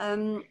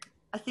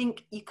 I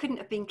think you couldn't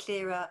have been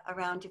clearer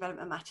around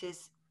development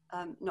matters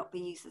not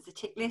being used as a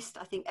tick list.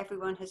 I think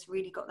everyone has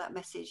really got that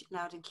message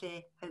loud and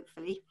clear,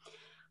 hopefully.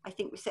 I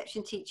think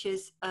reception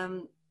teachers,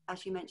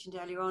 as you mentioned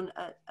earlier on,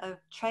 are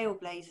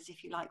trailblazers,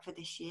 if you like, for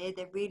this year.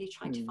 They're really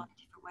trying to find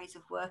different ways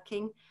of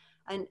working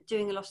and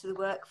doing a lot of the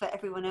work for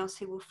everyone else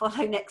who will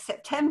follow next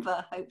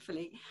September,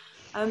 hopefully.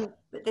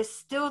 But there's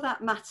still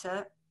that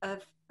matter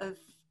of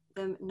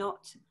them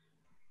not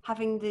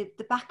having the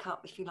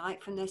backup, if you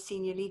like, from their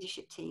senior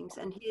leadership teams.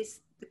 And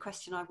here's the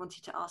question I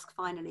wanted to ask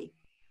finally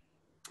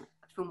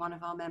from one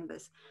of our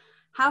members.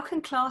 How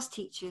can class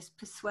teachers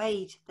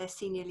persuade their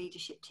senior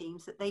leadership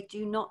teams that they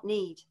do not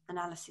need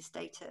analysis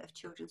data of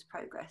children's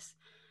progress?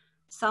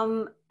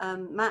 Some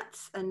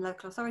MATs and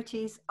local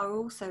authorities are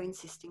also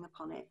insisting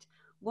upon it.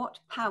 What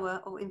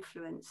power or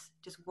influence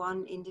does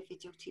one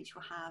individual teacher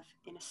have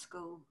in a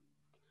school?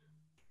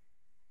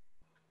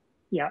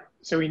 Yeah,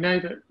 so we know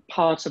that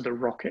part of the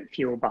rocket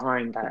fuel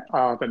behind that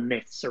are the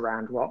myths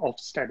around what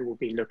Ofsted will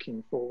be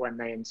looking for when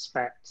they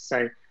inspect.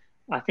 So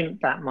I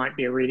think that might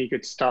be a really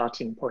good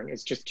starting point,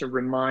 is just to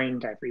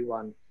remind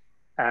everyone,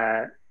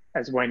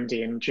 as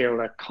Wendy and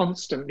Gill are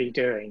constantly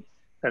doing,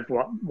 of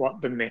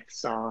what the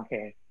myths are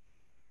here.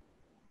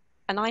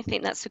 And I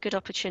think that's a good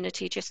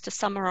opportunity just to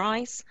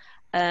summarise.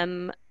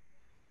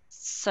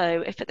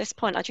 So if at this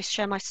point I just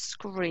share my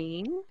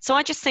screen. So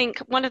I just think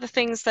one of the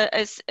things that,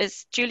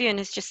 as Julian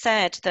has just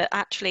said, that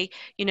actually,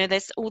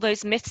 there's all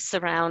those myths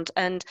around,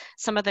 and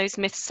some of those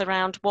myths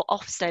around what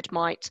Ofsted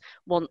might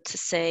want to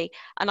see.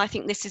 And I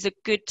think this is a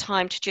good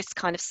time to just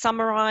kind of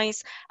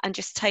summarise and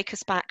just take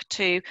us back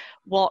to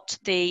what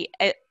the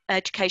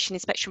Education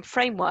Inspection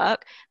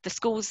Framework, the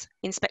Schools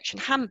Inspection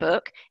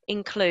Handbook,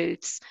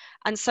 includes.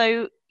 And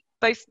so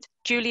both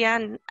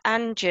Julianne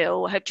and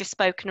Gill have just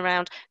spoken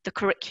around the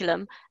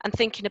curriculum and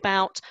thinking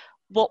about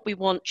what we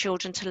want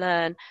children to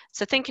learn.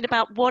 So thinking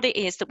about what it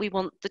is that we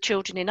want the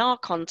children in our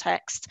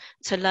context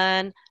to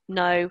learn,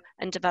 know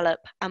and develop,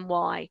 and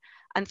why.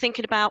 And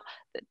thinking about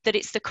that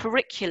it's the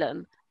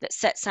curriculum that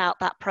sets out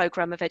that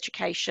programme of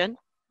education.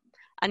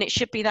 And it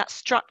should be that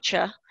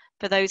structure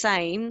for those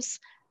aims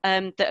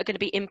that are going to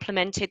be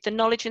implemented, the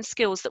knowledge and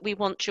skills that we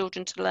want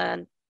children to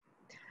learn.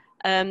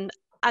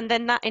 And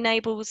then that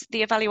enables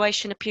the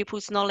evaluation of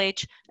pupils'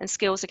 knowledge and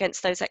skills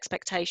against those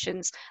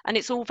expectations. And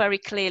it's all very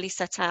clearly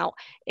set out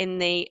in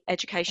the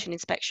Education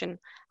Inspection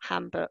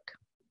Handbook.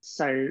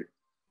 So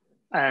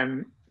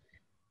there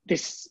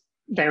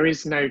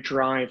is no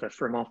driver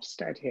from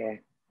Ofsted here,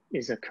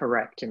 is a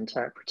correct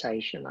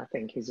interpretation, I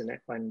think, isn't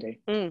it, Wendy?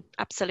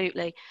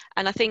 Absolutely.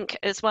 And I think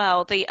as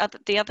well, the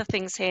other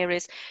things here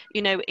is,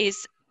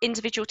 is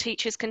individual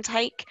teachers can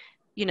take,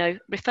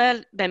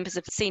 refer members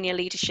of senior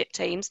leadership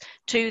teams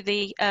to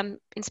the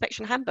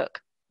inspection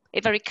handbook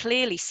It very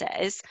clearly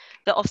says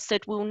that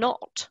Ofsted will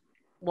not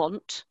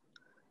want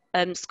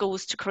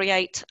schools to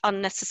create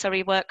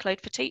unnecessary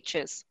workload for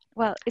teachers.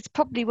 Well, it's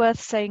probably worth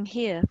saying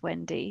here,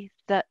 Wendy,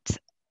 that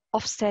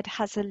Ofsted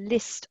has a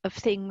list of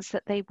things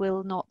that they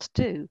will not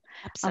do.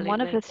 Absolutely. And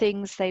one of the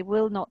things they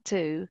will not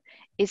do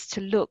is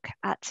to look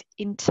at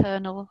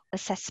internal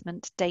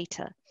assessment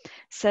data.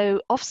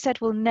 So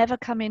Ofsted will never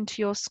come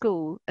into your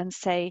school and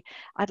say,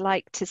 I'd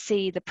like to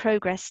see the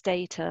progress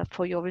data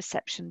for your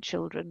reception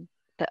children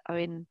that are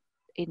in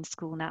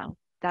school now.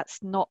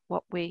 That's not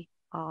what we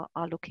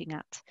are looking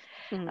at.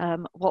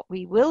 What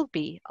we will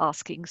be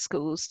asking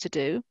schools to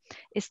do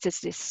is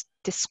to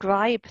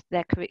describe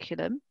their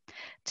curriculum,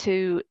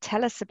 to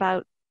tell us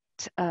about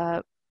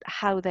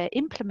how they're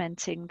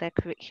implementing their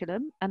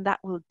curriculum, and that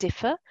will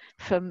differ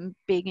from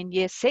being in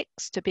year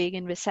 6 to being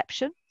in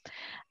reception,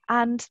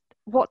 and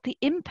what the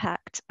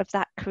impact of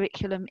that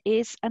curriculum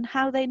is and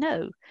how they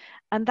know.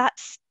 And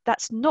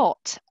that's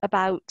not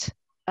about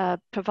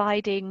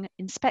providing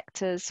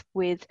inspectors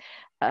with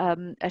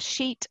a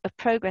sheet of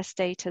progress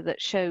data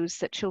that shows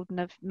that children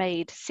have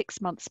made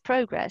 6 months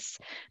progress,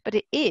 but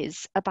it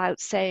is about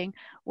saying,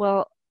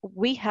 well,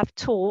 we have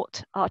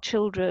taught our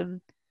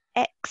children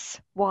X,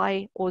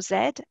 Y, or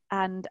Z,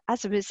 and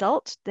as a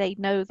result, they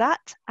know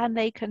that and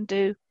they can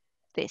do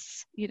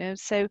this,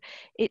 so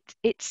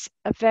it's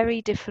a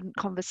very different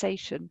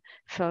conversation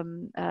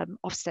from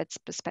Ofsted's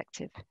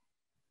perspective.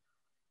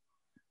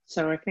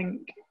 So I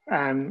think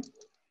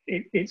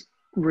it's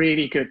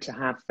really good to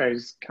have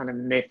those kind of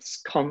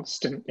myths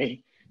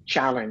constantly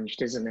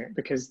challenged, isn't it?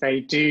 Because they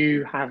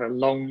do have a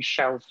long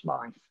shelf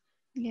life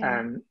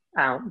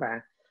out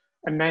there.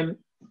 And then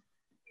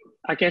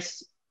I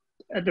guess,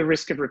 at the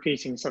risk of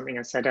repeating something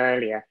I said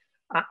earlier,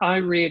 I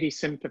really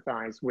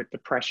sympathise with the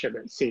pressure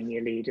that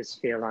senior leaders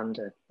feel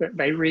under, that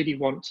they really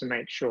want to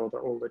make sure that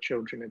all the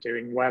children are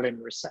doing well in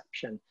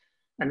reception.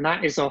 And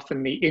that is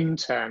often the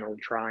internal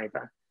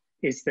driver,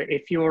 is that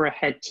if you're a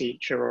head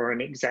teacher or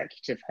an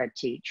executive head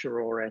teacher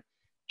or a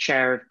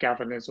chair of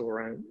governors or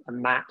a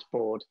MAT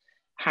board,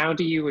 how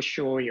do you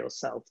assure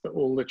yourself that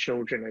all the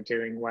children are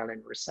doing well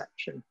in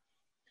reception?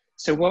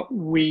 So what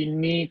we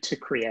need to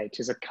create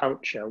is a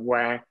culture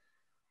where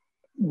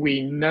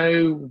we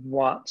know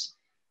what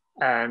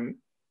a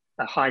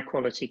high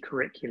quality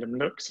curriculum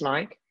looks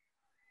like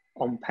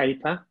on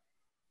paper,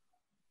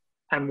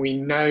 and we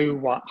know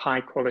what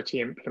high quality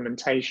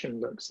implementation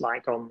looks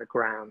like on the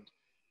ground.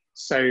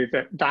 So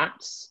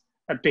that's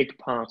a big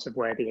part of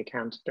where the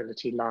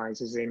accountability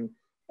lies, is in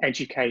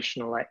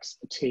educational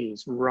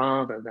expertise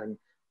rather than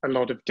a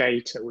lot of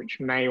data which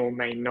may or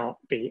may not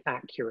be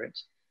accurate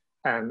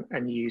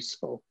and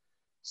useful.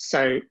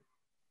 So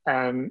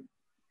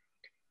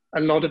a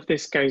lot of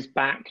this goes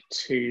back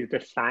to the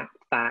fact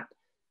that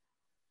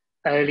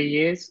early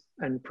years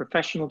and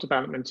professional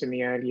development in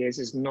the early years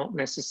is not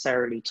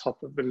necessarily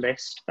top of the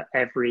list for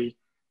every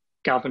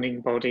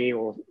governing body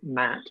or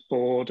MAT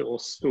board or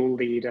school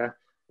leader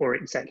or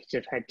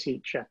executive head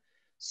teacher.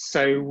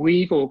 So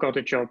we've all got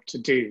a job to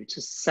do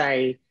to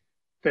say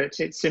that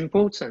it's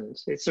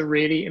important. It's a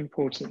really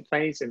important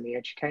phase in the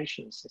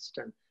education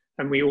system,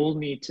 and we all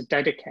need to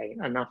dedicate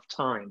enough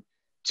time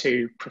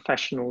to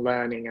professional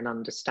learning and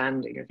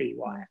understanding of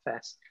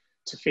EYFS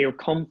to feel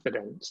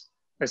confident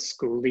as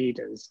school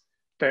leaders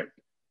that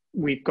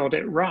we've got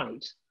it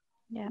right.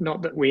 Yeah.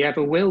 Not that we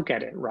ever will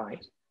get it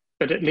right,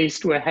 but at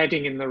least we're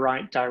heading in the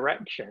right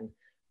direction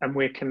and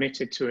we're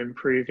committed to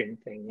improving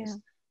things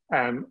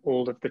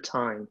all of the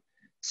time.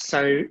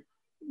 So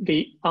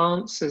the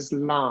answers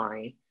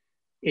lie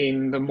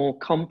in the more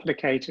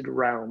complicated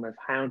realm of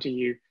how do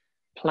you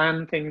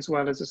plan things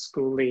well as a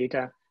school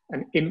leader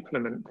and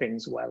implement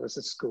things well as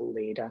a school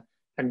leader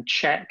and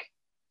check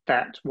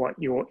that what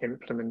you're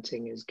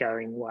implementing is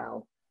going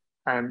well.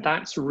 And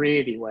that's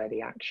really where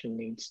the action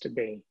needs to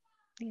be.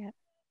 Yeah.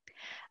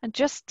 And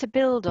just to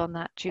build on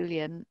that,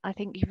 Julian, I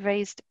think you've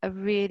raised a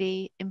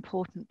really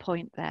important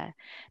point there,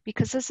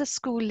 because as a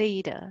school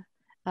leader,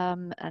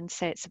 and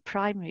say it's a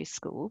primary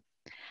school,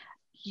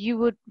 you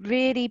would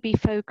really be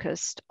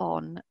focused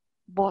on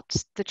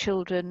what the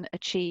children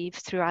achieve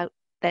throughout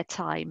their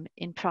time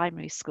in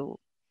primary school.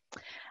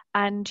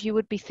 And you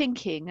would be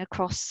thinking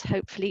across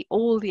hopefully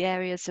all the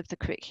areas of the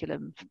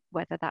curriculum,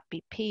 whether that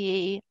be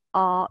PE,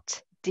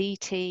 art,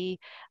 DT,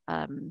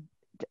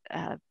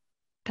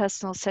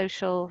 personal,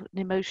 social, and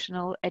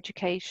emotional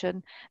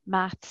education,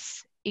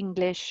 maths,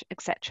 English,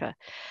 etc.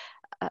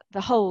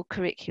 The whole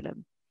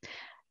curriculum.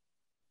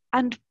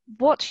 And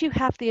what you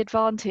have the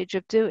advantage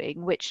of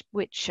doing, which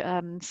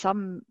in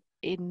some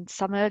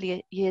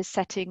early years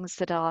settings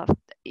that are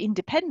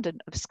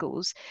independent of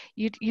schools,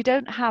 you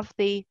don't have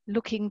the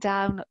looking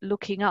down,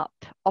 looking up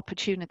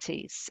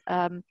opportunities.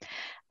 And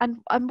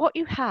what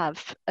you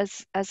have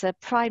as a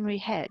primary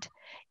head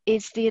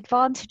is the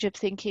advantage of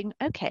thinking,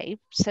 okay,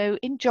 so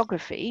in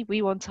geography,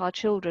 we want our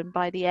children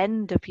by the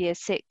end of year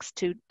 6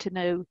 to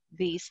know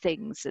these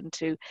things and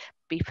to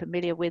be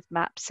familiar with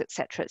maps,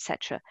 etc.,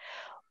 etc.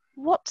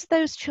 What do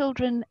those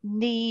children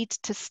need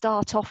to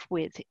start off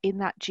with in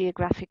that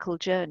geographical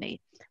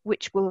journey,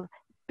 which will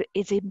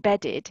is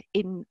embedded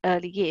in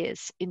early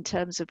years in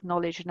terms of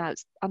knowledge and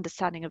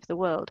understanding of the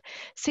world.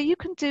 So you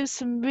can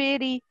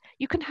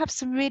have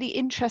some really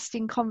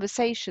interesting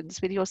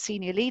conversations with your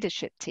senior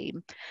leadership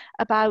team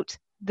about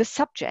the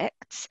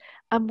subjects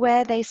and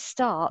where they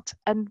start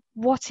and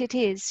what it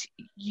is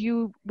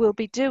you will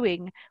be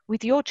doing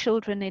with your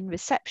children in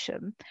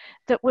reception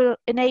that will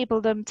enable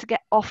them to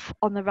get off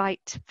on the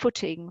right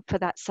footing for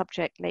that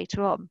subject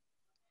later on.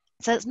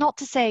 So it's not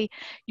to say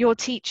you're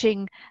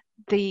teaching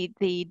the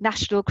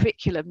national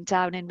curriculum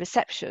down in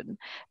reception,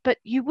 but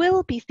you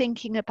will be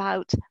thinking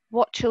about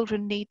what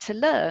children need to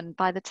learn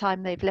by the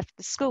time they've left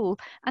the school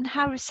and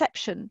how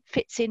reception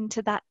fits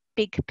into that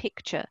big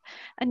picture.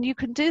 And you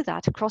can do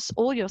that across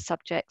all your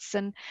subjects,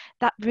 and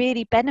that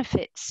really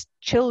benefits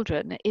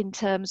children in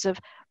terms of,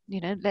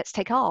 let's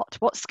take art.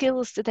 What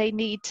skills do they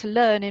need to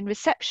learn in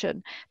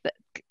reception that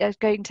are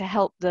going to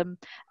help them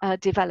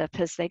develop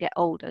as they get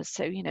older?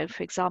 So,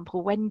 for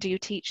example, when do you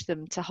teach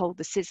them to hold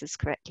the scissors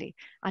correctly?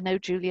 I know,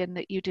 Julian,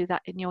 that you do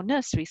that in your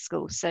nursery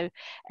school. So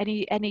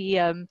any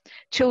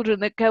children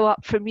that go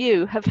up from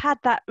you have had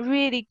that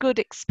really good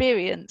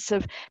experience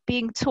of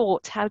being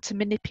taught how to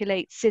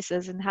manipulate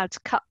scissors and how to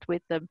cut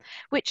with them,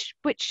 which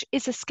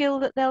is a skill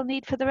that they'll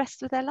need for the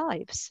rest of their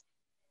lives.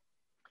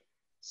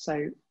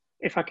 So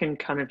if I can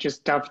kind of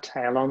just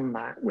dovetail on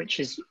that, which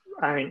is,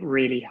 I think,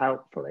 really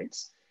helpful.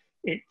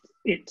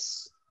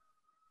 It's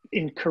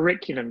in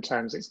curriculum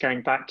terms, it's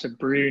going back to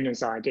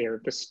Bruner's idea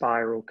of the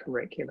spiral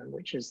curriculum,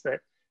 which is that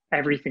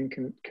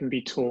everything can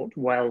be taught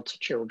well to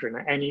children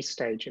at any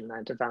stage in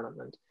their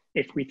development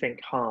if we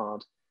think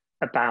hard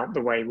about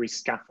the way we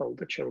scaffold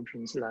the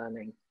children's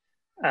learning.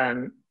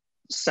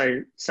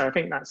 So I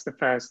think that's the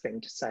first thing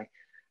to say.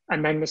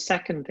 And then the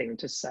second thing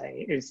to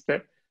say is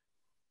that,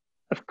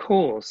 of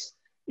course,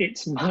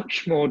 it's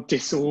much more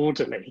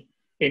disorderly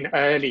in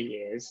early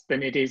years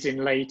than it is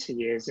in later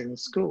years in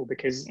school,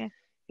 because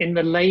in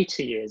the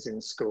later years in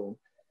school,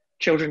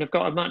 children have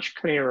got a much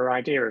clearer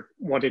idea of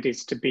what it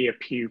is to be a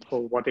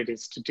pupil, what it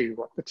is to do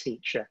what the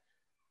teacher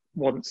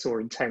wants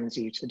or intends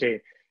you to do.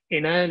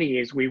 In early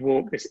years, we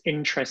walk this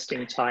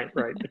interesting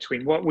tightrope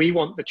between what we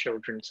want the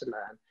children to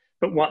learn,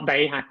 but what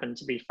they happen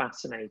to be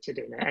fascinated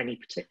in at any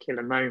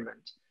particular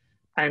moment.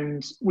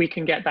 And we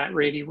can get that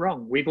really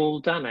wrong. We've all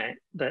done it,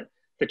 that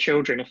the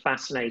children are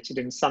fascinated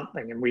in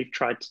something and we've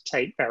tried to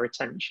take their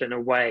attention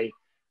away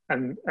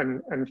and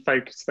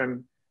focus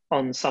them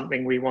on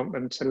something we want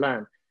them to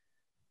learn.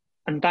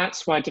 And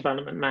that's why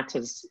Development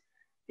Matters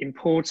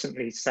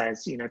importantly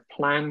says,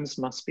 plans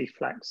must be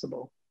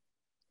flexible.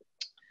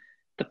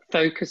 The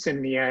focus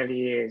in the early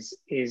years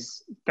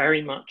is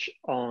very much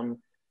on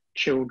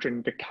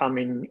children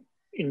becoming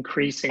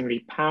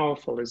increasingly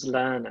powerful as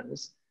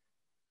learners,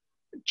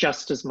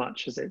 just as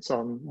much as it's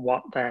on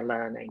what they're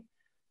learning.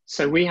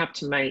 So we have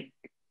to make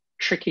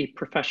tricky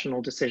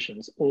professional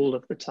decisions all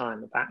of the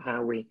time about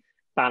how we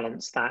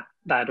balance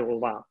that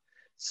all up.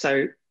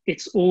 So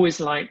it's always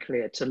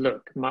likelier to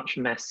look much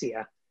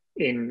messier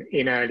in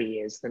early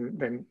years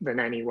than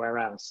anywhere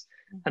else.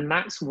 And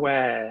that's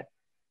where,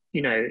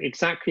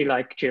 exactly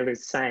like Gill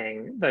is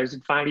saying, those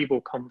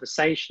valuable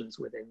conversations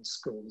within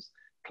schools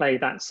play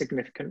that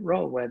significant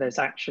role, where there's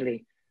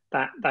actually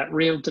that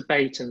real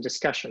debate and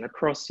discussion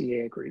across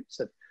year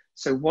groups of,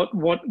 so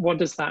what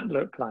does that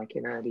look like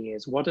in early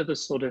years? What are the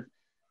sort of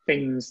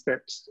things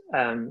that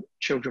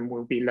children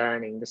will be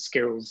learning, the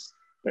skills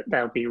that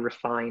they'll be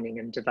refining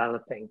and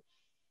developing?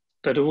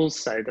 But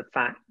also the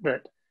fact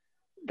that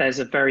there's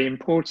a very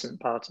important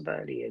part of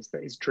early years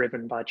that is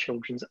driven by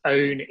children's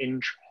own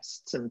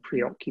interests and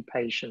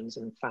preoccupations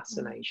and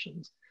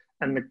fascinations.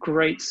 And the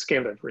great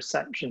skill of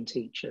reception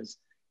teachers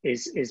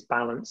is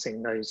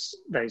balancing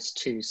those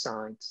two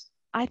sides.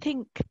 I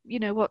think,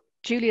 what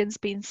Julian's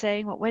been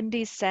saying, what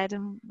Wendy's said,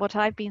 and what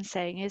I've been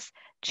saying is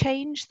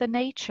change the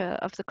nature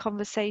of the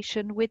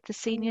conversation with the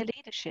senior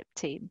leadership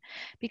team,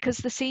 because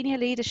the senior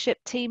leadership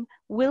team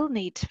will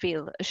need to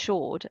feel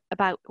assured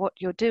about what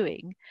you're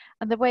doing.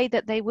 And the way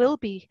that they will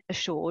be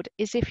assured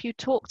is if you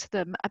talk to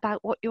them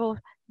about what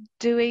you're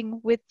doing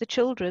with the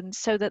children,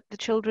 so that the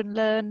children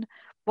learn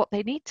what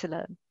they need to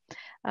learn.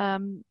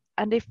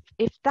 And if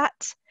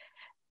that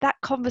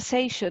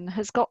conversation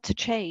has got to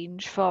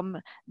change from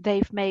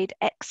they've made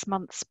X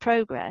months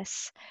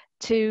progress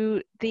to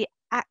the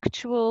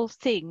actual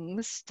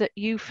things that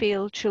you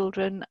feel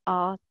children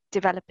are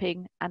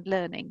developing and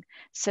learning,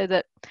 so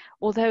that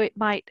although it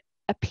might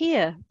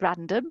appear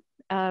random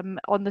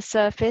on the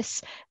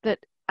surface, that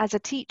as a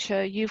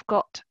teacher you've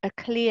got a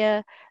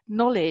clear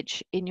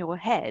knowledge in your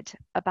head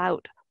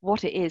about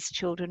what it is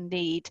children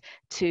need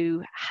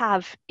to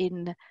have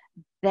in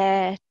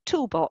their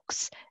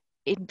toolbox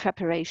in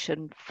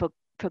preparation for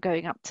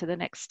going up to the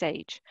next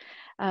stage,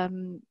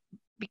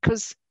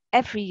 because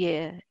every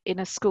year in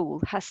a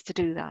school has to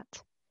do that.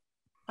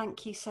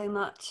 Thank you so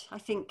much. I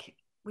think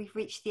we've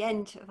reached the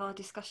end of our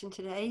discussion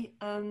today.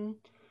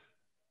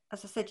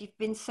 As I said, you've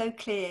been so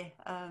clear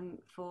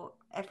for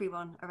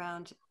everyone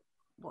around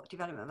what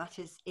Development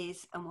Matters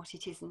is and what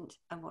it isn't,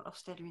 and what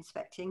Ofsted are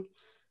inspecting.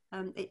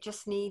 It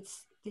just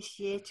needs this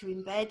year to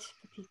embed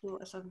for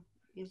people, as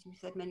we've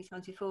said many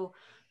times before,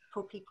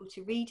 for people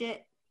to read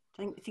it.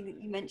 I think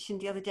that you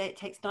mentioned the other day, it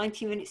takes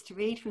 90 minutes to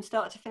read from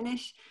start to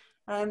finish.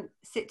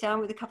 Sit down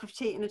with a cup of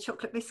tea and a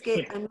chocolate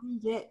biscuit and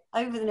read it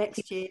over the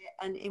next year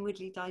and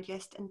inwardly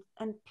digest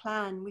and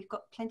plan. We've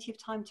got plenty of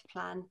time to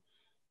plan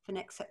for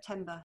next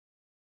September.